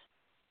out.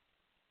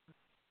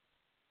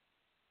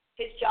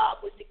 His job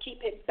was to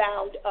keep him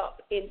bound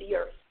up in the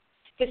earth.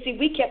 Because, see,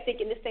 we kept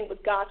thinking this thing was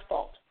God's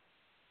fault.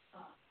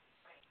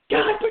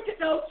 God put this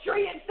old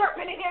tree and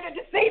serpent in here to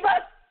deceive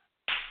us.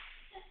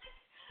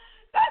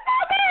 That's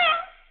not fair.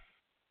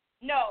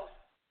 No.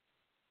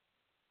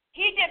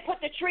 He didn't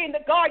put the tree in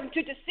the garden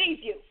to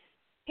deceive you.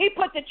 He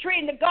put the tree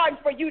in the garden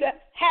for you to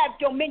have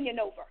dominion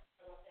over.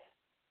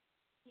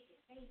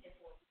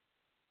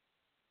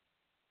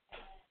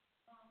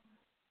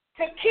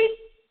 To keep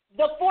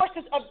the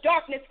forces of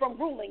darkness from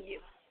ruling you.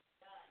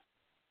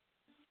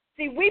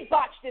 See, we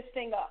botched this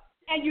thing up.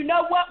 And you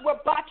know what?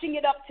 We're botching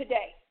it up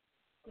today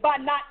by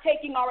not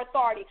taking our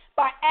authority,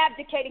 by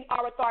abdicating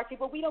our authority.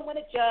 But we don't want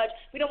to judge.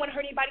 We don't want to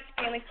hurt anybody's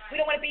feelings. We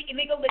don't want to be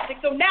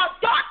illegalistic. So now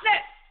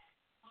darkness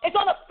is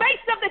on the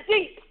face of the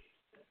deep.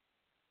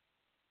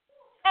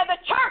 And the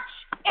church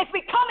is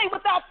becoming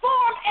without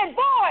form and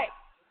void.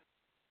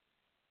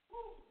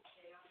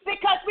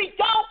 Because we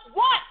don't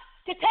want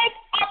to take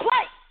our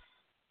place.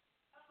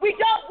 We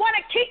don't want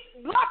to keep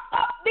locked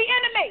up the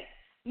enemy.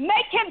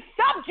 Make him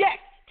subject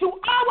to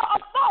our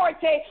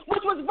authority,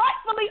 which was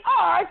rightfully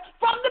ours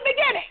from the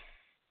beginning.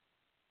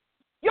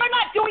 You're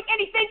not doing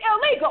anything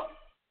illegal.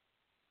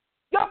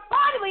 You're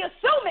finally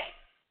assuming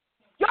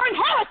your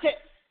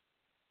inheritance.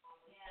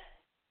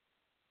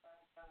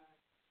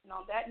 And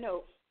on that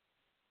note,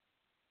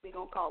 we're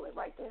going to call it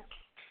right there.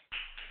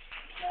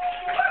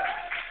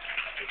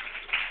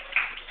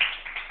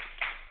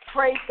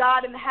 Praise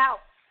God in the house.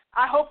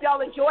 I hope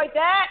y'all enjoyed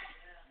that.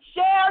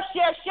 Share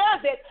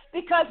this,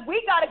 because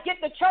we got to get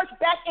the church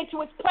back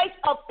into its place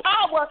of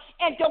power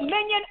and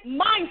dominion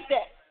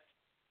mindset.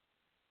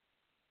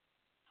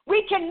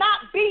 We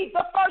cannot be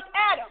the first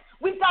Adam.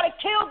 We've got to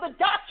kill the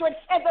doctrine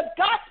and the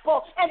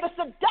gospel and the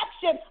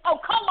seduction,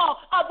 of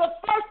the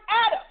first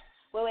Adam.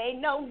 Well,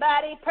 ain't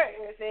nobody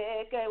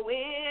perfect,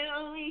 we're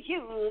only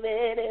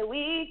human, and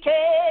we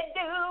can't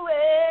do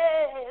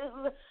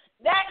it.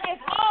 That is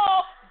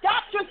all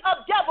doctrines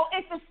of devil.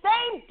 It's the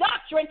same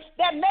doctrine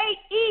that made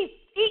Eve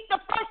eat the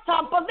first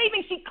time,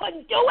 believing she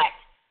couldn't do it.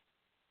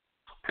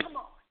 Oh, come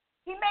on.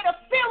 He made her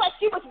feel like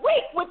she was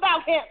weak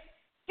without him.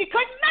 She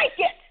couldn't make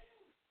it.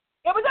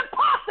 It was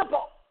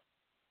impossible.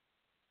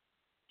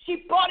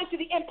 She bought into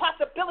the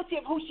impossibility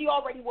of who she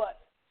already was.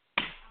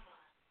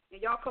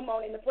 And y'all come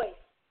on into place.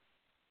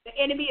 The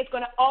enemy is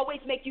going to always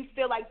make you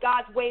feel like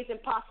God's way is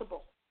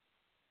impossible,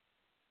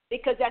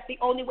 because that's the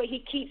only way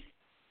he keeps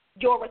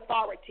your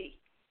authority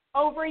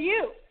over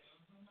you.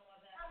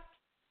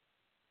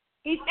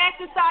 He's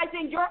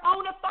exercising your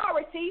own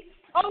authority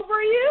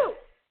over you.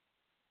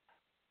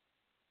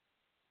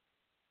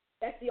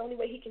 That's the only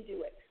way he can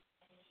do it.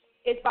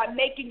 It's by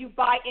making you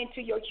buy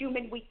into your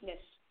human weakness.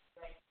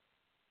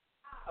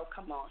 Oh,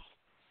 come on.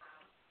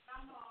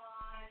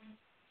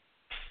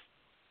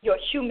 Your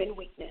human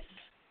weakness.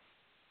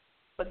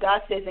 But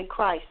God says in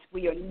Christ,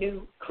 we are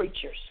new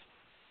creatures.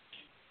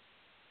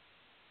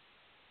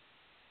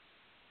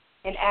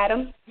 And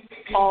Adam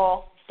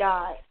all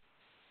died.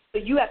 So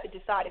you have to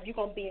decide if you're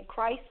going to be in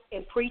Christ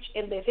and preach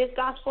and live his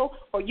gospel,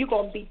 or you're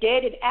going to be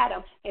dead in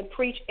Adam and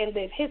preach and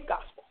live his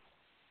gospel.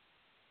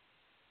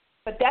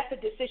 But that's a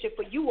decision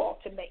for you all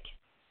to make.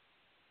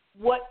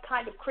 What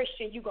kind of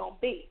Christian you going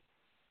to be?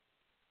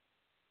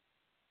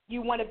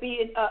 You want to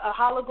be a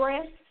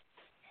hologram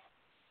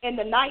in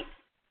the night?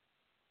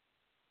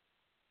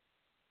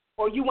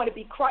 Or you want to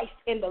be Christ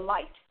in the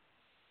light?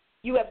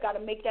 You have got to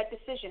make that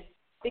decision.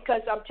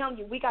 Because I'm telling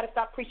you, we got to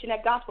stop preaching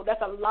that gospel.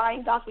 That's a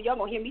lying gospel. Y'all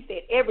going to hear me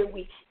say it every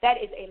week. That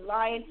is a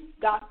lying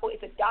gospel.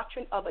 It's a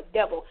doctrine of a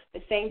devil,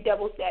 the same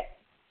devils that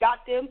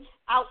got them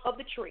out of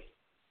the tree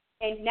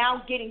and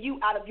now getting you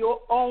out of your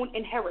own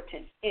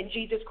inheritance in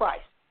Jesus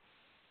Christ.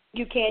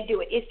 You can't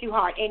do it. It's too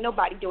hard. Ain't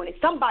nobody doing it.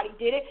 Somebody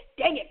did it.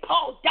 Dang it,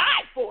 Paul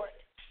died for it.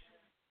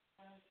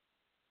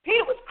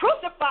 Peter was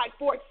crucified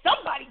for it.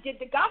 Somebody did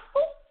the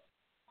gospel.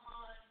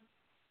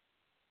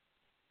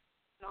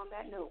 And on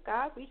that note,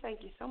 God, we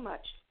thank you so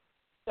much.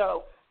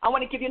 So I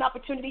want to give you an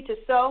opportunity to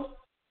sow,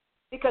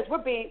 because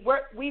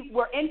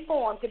we're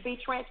informed to be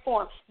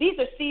transformed. These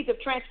are seeds of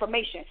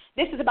transformation.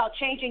 This is about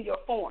changing your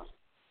form.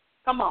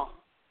 Come on.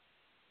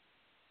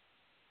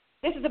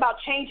 This is about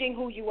changing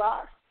who you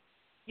are.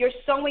 You're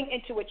sowing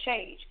into a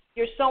change.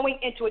 You're sowing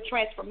into a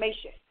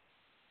transformation.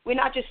 We're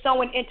not just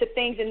sowing into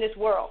things in this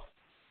world.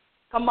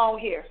 Come on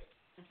here.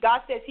 God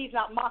says he's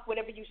not mocked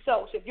whatever you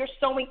sow. So if you're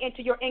sowing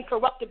into your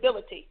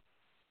incorruptibility,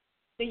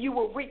 then you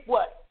will reap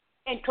what?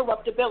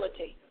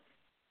 Incorruptibility.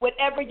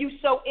 Whatever you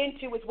sow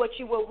into is what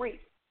you will reap.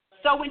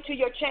 Sow into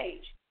your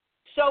change.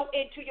 Sow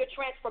into your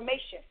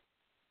transformation.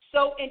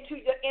 Sow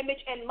into the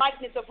image and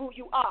likeness of who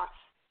you are.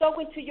 Sow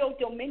into your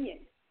dominion.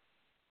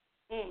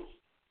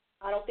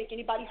 I don't think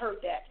anybody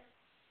heard that.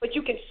 But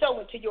you can sow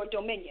into your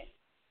dominion.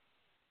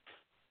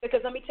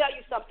 Because let me tell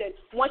you something.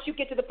 Once you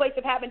get to the place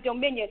of having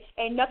dominion,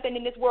 ain't nothing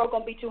in this world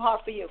going to be too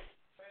hard for you.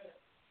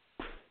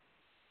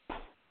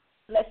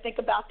 Let's think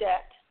about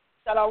that.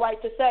 Is that all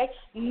right to say?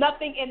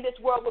 Nothing in this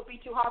world will be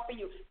too hard for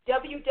you.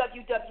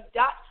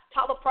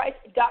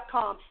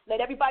 www.paulaprice.com. Let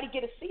everybody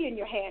get a C in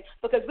your hand,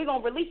 because we're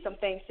going to release some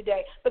things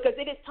today, because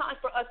it is time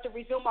for us to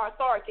resume our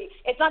authority.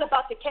 It's not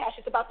about the cash.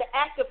 It's about the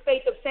act of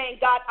faith of saying,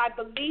 God, I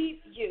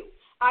believe you.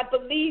 I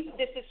believe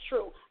this is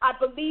true. I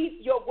believe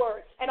your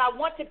word, and I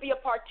want to be a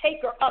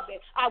partaker of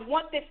it. I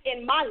want this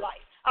in my life.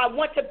 I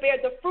want to bear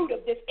the fruit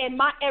of this in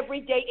my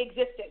everyday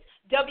existence.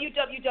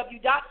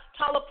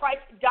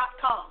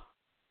 www.paulaprice.com.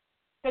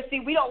 Because,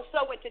 see, we don't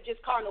sow into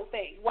just carnal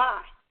things.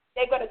 Why?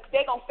 They're gonna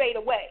fade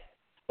away.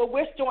 But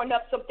we're storing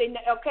up something,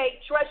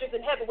 treasures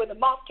in heaven where the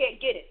moth can't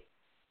get it.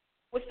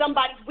 With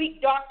somebody's weak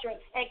doctrine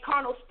and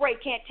carnal spray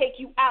can't take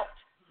you out.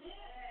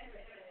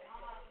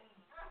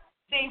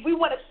 See, we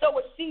want to sow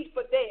a seed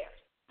for theirs.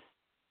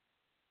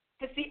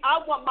 Because, see, I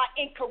want my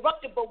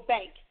incorruptible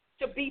bank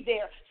to be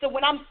there. So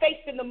when I'm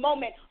facing the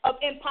moment of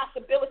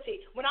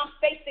impossibility, when I'm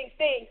facing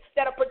things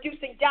that are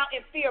producing doubt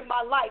and fear in my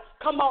life,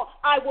 come on,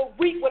 I will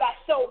reap what I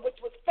sowed, which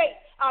was faith.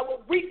 I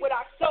will reap what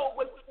I sowed,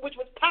 which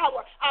was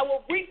power. I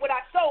will reap what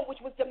I sowed,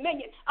 which was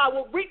dominion. I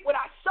will reap what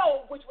I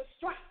sowed, which was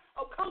strength.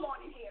 Oh, come on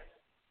in here.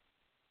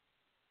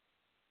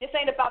 This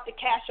ain't about the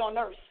cash on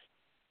earth.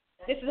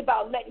 This is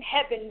about letting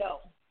heaven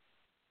know,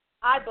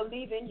 I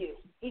believe in you.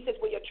 He says,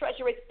 where your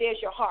treasure is,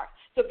 there's your heart.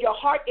 So if your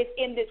heart is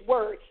in this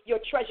word, your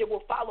treasure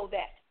will follow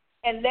that.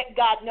 And let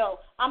God know,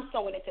 I'm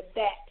sowing into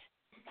that,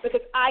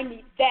 because I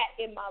need that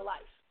in my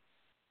life.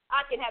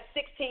 I can have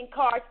 16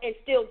 cars and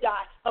still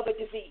die of a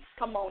disease.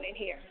 Come on in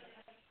here.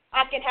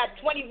 I can have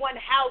 21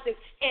 houses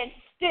and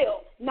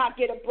still not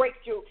get a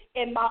breakthrough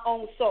in my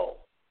own soul.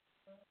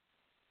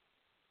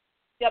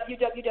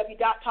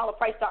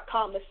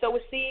 www.paulaprice.com. Let's sow a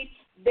seed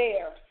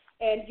there.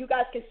 And you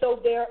guys can sow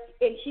there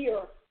and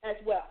here as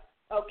well.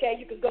 Okay,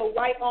 you can go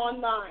right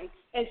online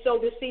and sow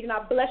this seed, and I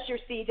bless your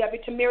seed, Debbie.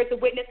 Tamir is a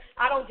witness.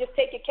 I don't just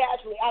take it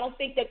casually. I don't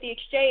think that the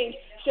exchange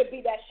should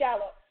be that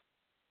shallow.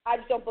 I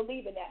just don't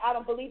believe in that. I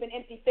don't believe in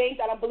empty things.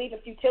 I don't believe in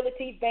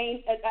futility,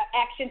 vain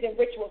actions, and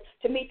rituals.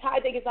 To me,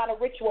 tithing is not a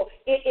ritual.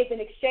 It is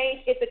an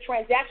exchange. It's a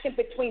transaction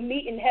between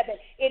me and heaven.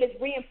 It is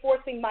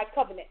reinforcing my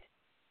covenant.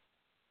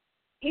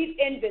 He's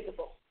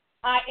invisible.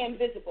 I am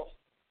visible.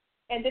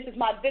 And this is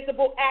my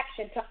visible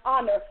action to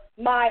honor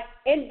my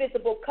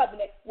invisible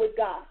covenant with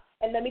God.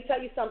 And let me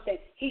tell you something.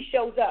 He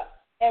shows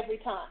up every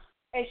time,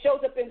 and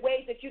shows up in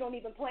ways that you don't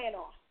even plan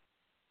on.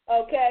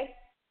 Okay?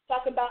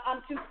 Talking about,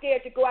 I'm too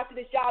scared to go after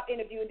this job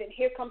interview, and then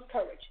here comes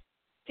courage.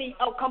 See,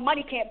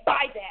 money can't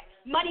buy that.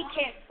 Money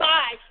can't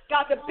buy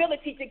God's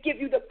ability to give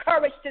you the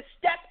courage to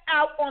step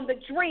out on the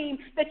dream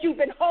that you've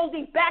been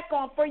holding back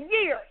on for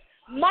years.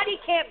 Money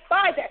can't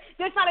buy that.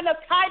 There's not enough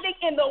tithing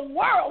in the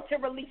world to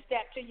release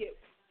that to you.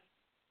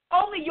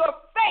 Only your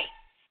faith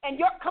and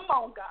come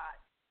on, God.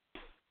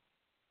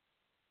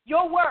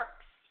 Your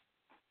works.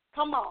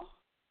 Come on.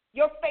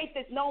 Your faith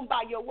is known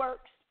by your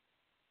works.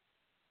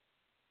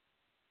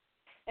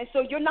 And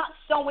so you're not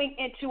sowing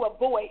into a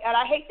void. And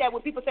I hate that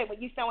when people say, well,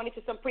 you sowing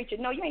into some preacher.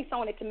 No, you ain't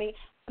sowing it to me.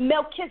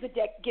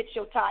 Melchizedek gets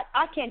your tithe.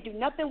 I can't do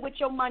nothing with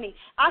your money.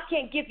 I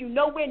can't give you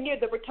nowhere near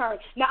the return.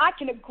 Now, I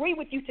can agree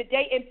with you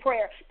today in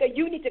prayer that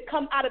you need to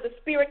come out of the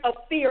spirit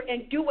of fear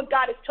and do what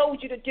God has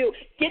told you to do.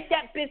 Get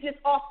that business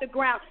off the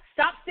ground.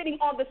 Stop sitting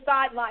on the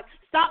sidelines.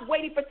 Stop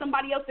waiting for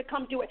somebody else to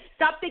come do it.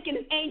 Stop thinking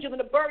an angel and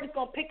a bird is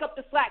going to pick up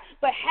the slack.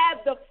 But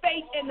have the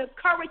faith and the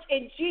courage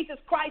in Jesus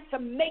Christ to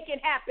make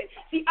it happen.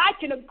 See, I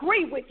can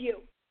agree with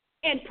you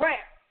in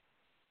prayer.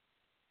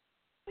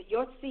 But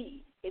your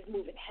seed is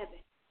moving heaven.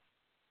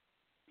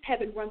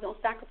 Heaven runs on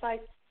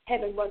sacrifice.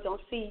 Heaven runs on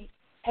seed.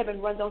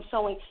 Heaven runs on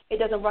sowing. It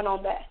doesn't run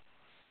on that.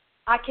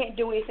 I can't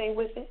do anything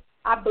with it.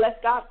 I bless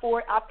God for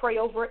it. I pray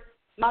over it.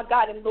 My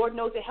God, and Lord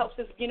knows it helps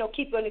us,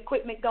 keep an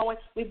equipment going.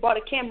 We bought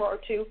a camera or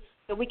two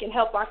so we can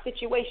help our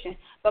situation.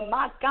 But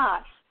my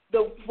God,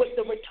 the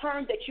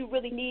return that you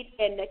really need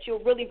and that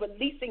you're really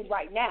releasing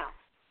right now,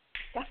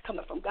 that's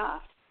coming from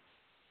God.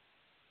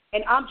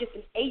 And I'm just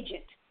an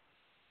agent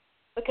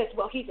because,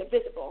 well, he's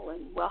invisible,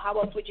 and, well, how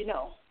else would you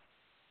know?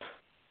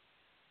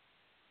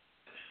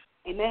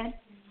 Amen.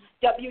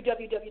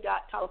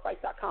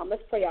 www.paulaprice.com.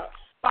 Let's pray out.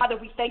 Father,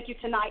 we thank you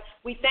tonight.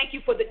 We thank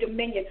you for the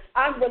dominion.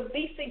 I'm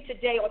releasing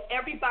today on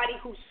everybody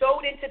who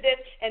sowed into this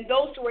and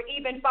those who are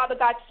even, Father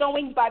God,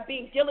 sowing by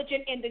being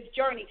diligent in this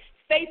journey,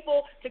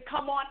 faithful to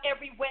come on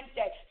every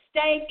Wednesday,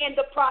 staying in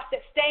the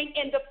process, staying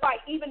in the fight,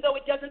 even though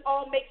it doesn't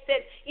all make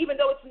sense, even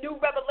though it's new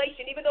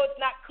revelation, even though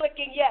it's not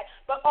clicking yet.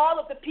 But all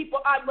of the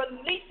people I'm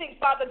releasing,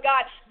 Father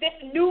God, this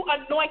new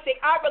anointing,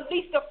 I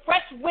release the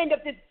fresh wind of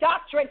this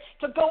doctrine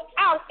to go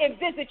out and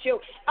visit you.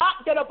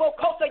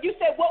 You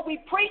said what we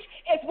preach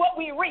is what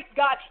we reap,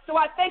 God. So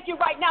I thank you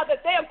right now that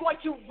they are going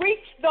to reap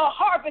the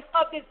harvest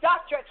of this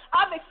doctrine.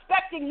 I'm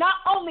expecting not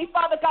only,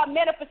 Father God,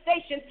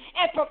 manifestations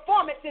and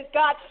performances,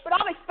 God, but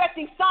I'm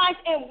expecting signs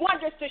and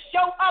wonders to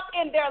show up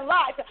in their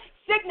lives.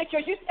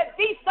 Signatures. You said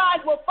these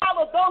signs will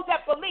follow those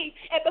that believe,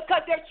 and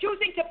because they're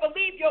choosing to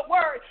believe your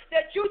word,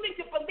 they're choosing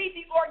to believe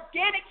the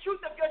organic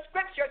truth of your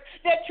scriptures,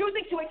 they're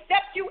choosing to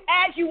accept you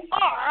as you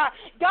are.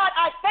 God,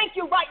 I thank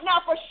you right now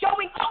for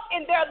showing up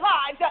in their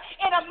lives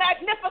in a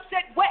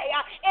magnificent way,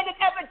 in an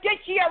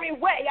evidentiary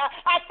way.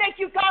 I thank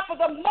you, God, for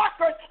the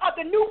markers of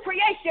the new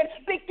creation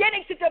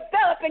beginning to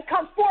develop and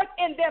come forth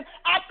in them.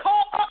 I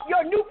call up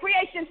your new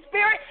creation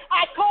spirit.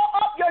 I call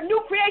up your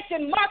new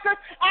creation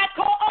markers. I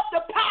call up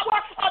the power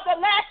of the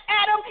last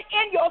Adam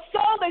in your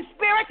soul and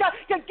spirit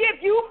to give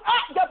you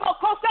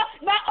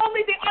not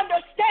only the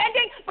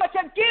understanding, but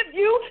to give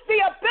you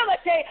the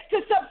ability to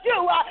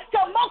subdue, to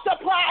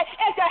multiply,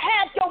 and to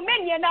have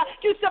dominion,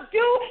 to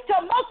subdue, to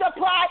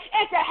multiply,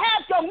 and to have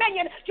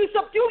dominion, to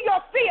subdue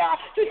your fear,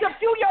 to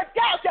subdue your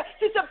doubt,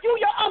 to subdue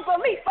your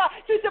unbelief,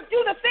 to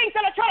subdue the things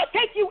that are trying to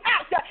take you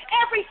out,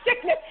 every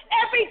sickness,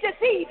 every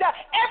disease,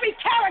 every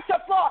character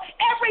flaw,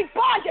 every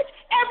bondage,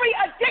 every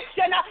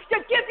addiction, to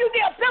give you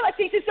the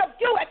ability to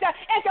subdue it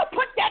and to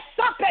put that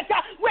serpent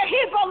where he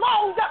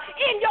belongs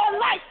in your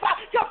life,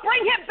 to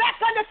bring him back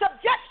under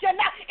subjection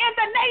in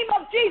the name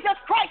of Jesus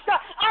Christ.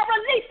 I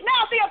release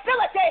now the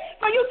ability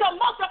for you to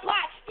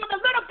multiply from a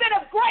little bit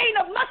of grain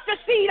of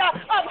mustard seed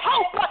of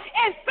hope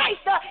and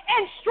faith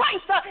and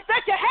strength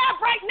that you have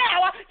right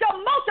now to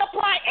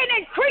multiply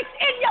and increase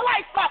in your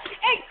life,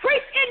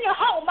 increase in your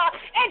home,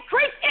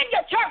 increase in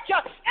your church,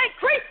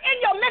 increase in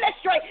your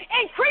ministry,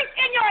 increase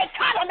in your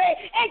economy,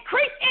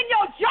 increase in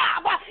your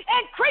job,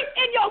 increase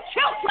in your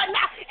children,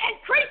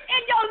 increase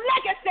in your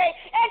legacy,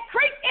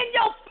 increase in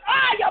your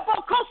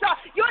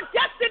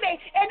destiny,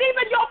 and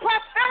even your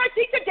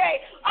prosperity today.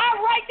 I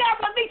right now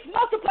release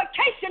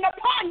multiplication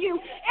upon you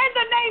in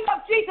the name of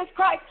Jesus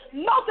Christ.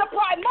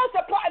 Multiply,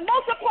 multiply,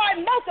 multiply,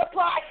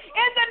 multiply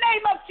in the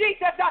name of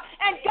Jesus.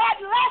 And God,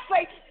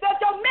 lastly, the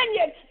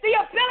dominion, the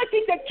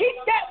ability to keep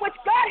that which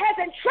God has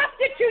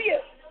entrusted to you,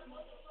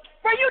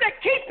 for you to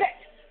keep it,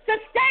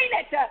 sustain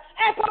it,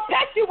 and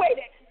perpetuate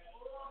it.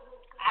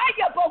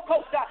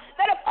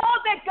 That if all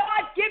that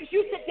God gives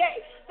you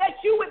today, that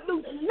you would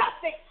lose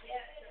nothing,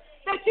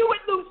 that you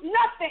would lose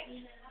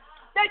nothing,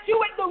 that you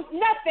would lose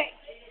nothing,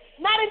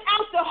 not an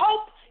ounce of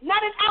hope,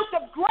 not an ounce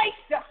of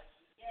grace,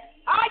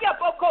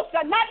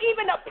 not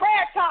even a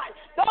prayer time.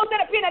 Those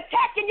that have been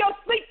attacking your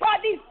sleep by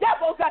these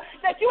devils,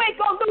 that you ain't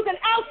going to lose an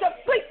ounce of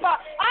sleep.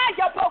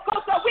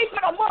 We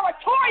put a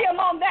moratorium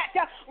on that.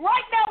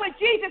 Right now in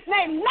Jesus'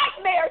 name,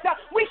 nightmares,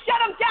 we shut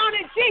them down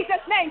in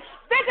Jesus' name.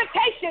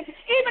 Visitations,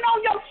 even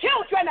on your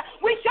children,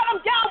 we shut them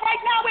down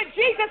right now in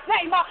Jesus'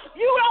 name.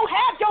 You don't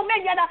have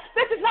dominion.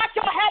 This is not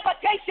your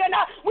habitation.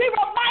 We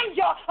remind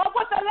you of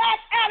what the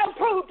last Adam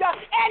proved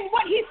and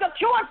what he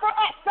secured for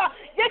us.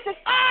 This is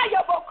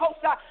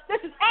this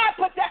is our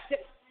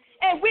possession,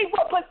 and we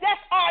will possess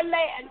our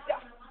lands.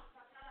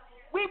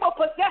 We will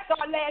possess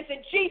our lands in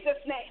Jesus'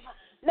 name.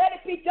 Let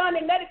it be done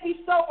and let it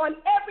be so on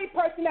every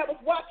person that was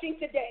watching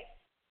today.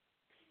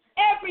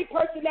 Every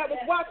person that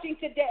was watching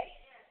today.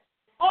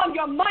 On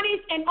your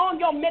monies and on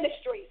your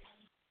ministries.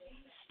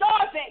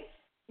 Starving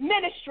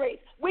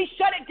ministries. We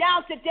shut it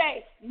down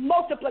today.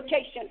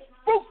 Multiplication.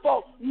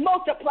 Fruitful,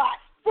 multiply.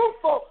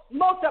 Fruitful,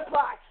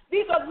 multiply.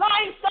 These are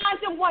lying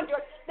signs and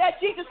wonders that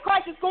Jesus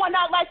Christ is going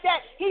out like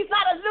that. He's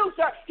not a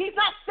loser. He's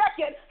not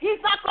second. He's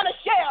not going to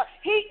share.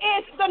 He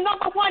is the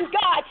number one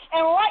God.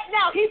 And right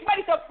now, he's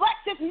ready to flex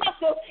his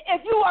muscles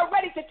if you are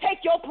ready to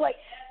take your place.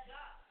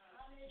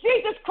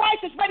 Jesus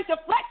Christ is ready to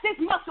flex his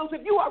muscles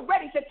if you are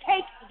ready to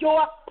take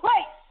your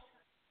place.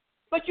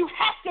 But you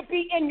have to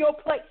be in your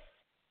place.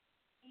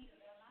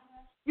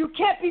 You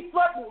can't be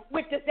flirting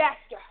with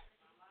disaster.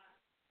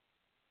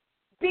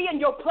 Be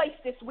in your place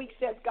this week,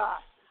 says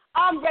God.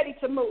 I'm ready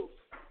to move,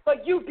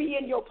 but you be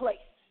in your place.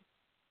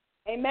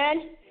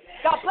 Amen?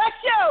 God bless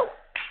you.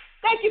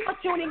 Thank you for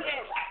tuning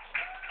in.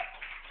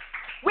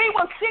 We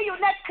will see you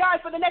next time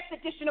for the next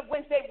edition of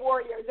Wednesday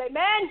Warriors.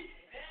 Amen?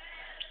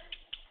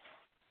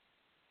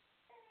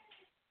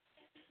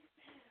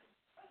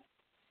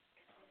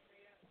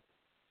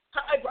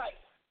 Right.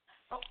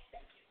 Oh,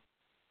 thank you.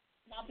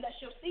 Now bless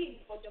your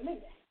seed for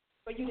dominion,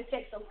 for you to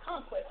take some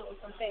conquest over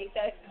some things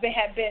that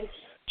have been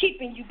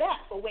keeping you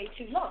back for way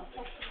too long.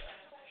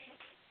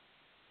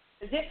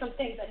 There's some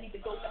things that need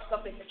to go back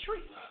up in the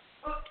tree.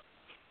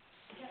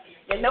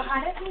 You know how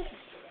that is?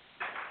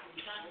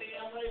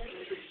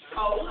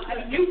 Oh,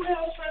 you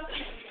will, trust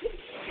me.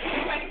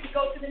 You ready to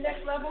go to the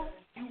next level?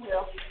 You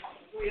will.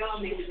 We all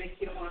need to make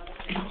it on.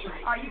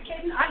 Are you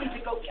kidding? I need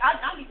to go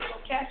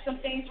catch some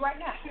things right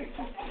now.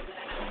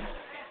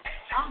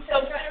 I'm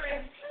so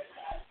serious.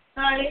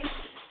 honey.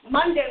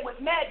 Monday was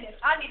madness.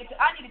 I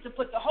needed to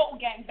put the whole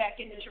gang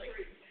back in the tree.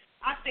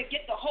 I said,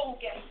 get the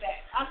whole gang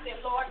back. I said,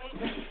 Lord,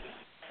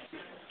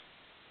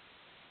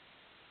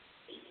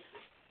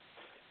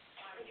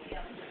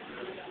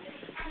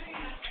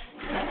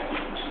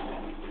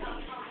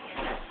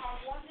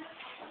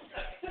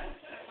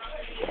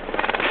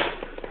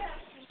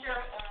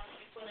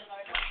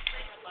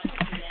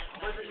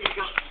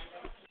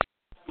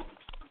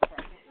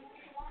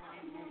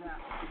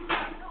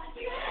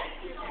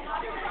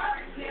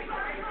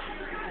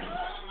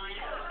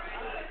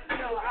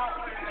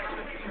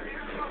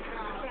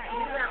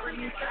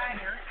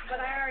 but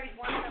I already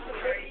wanted to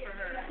ready for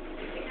her.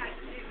 We had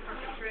to do some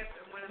trip,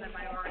 and one of them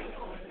I already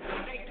told her.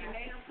 Thank you,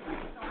 ma'am.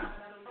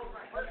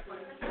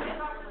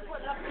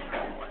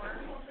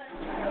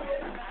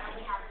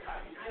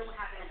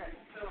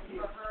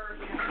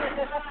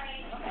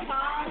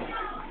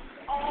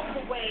 All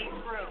the way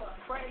through.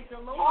 Praise the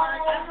Lord.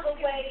 All the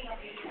way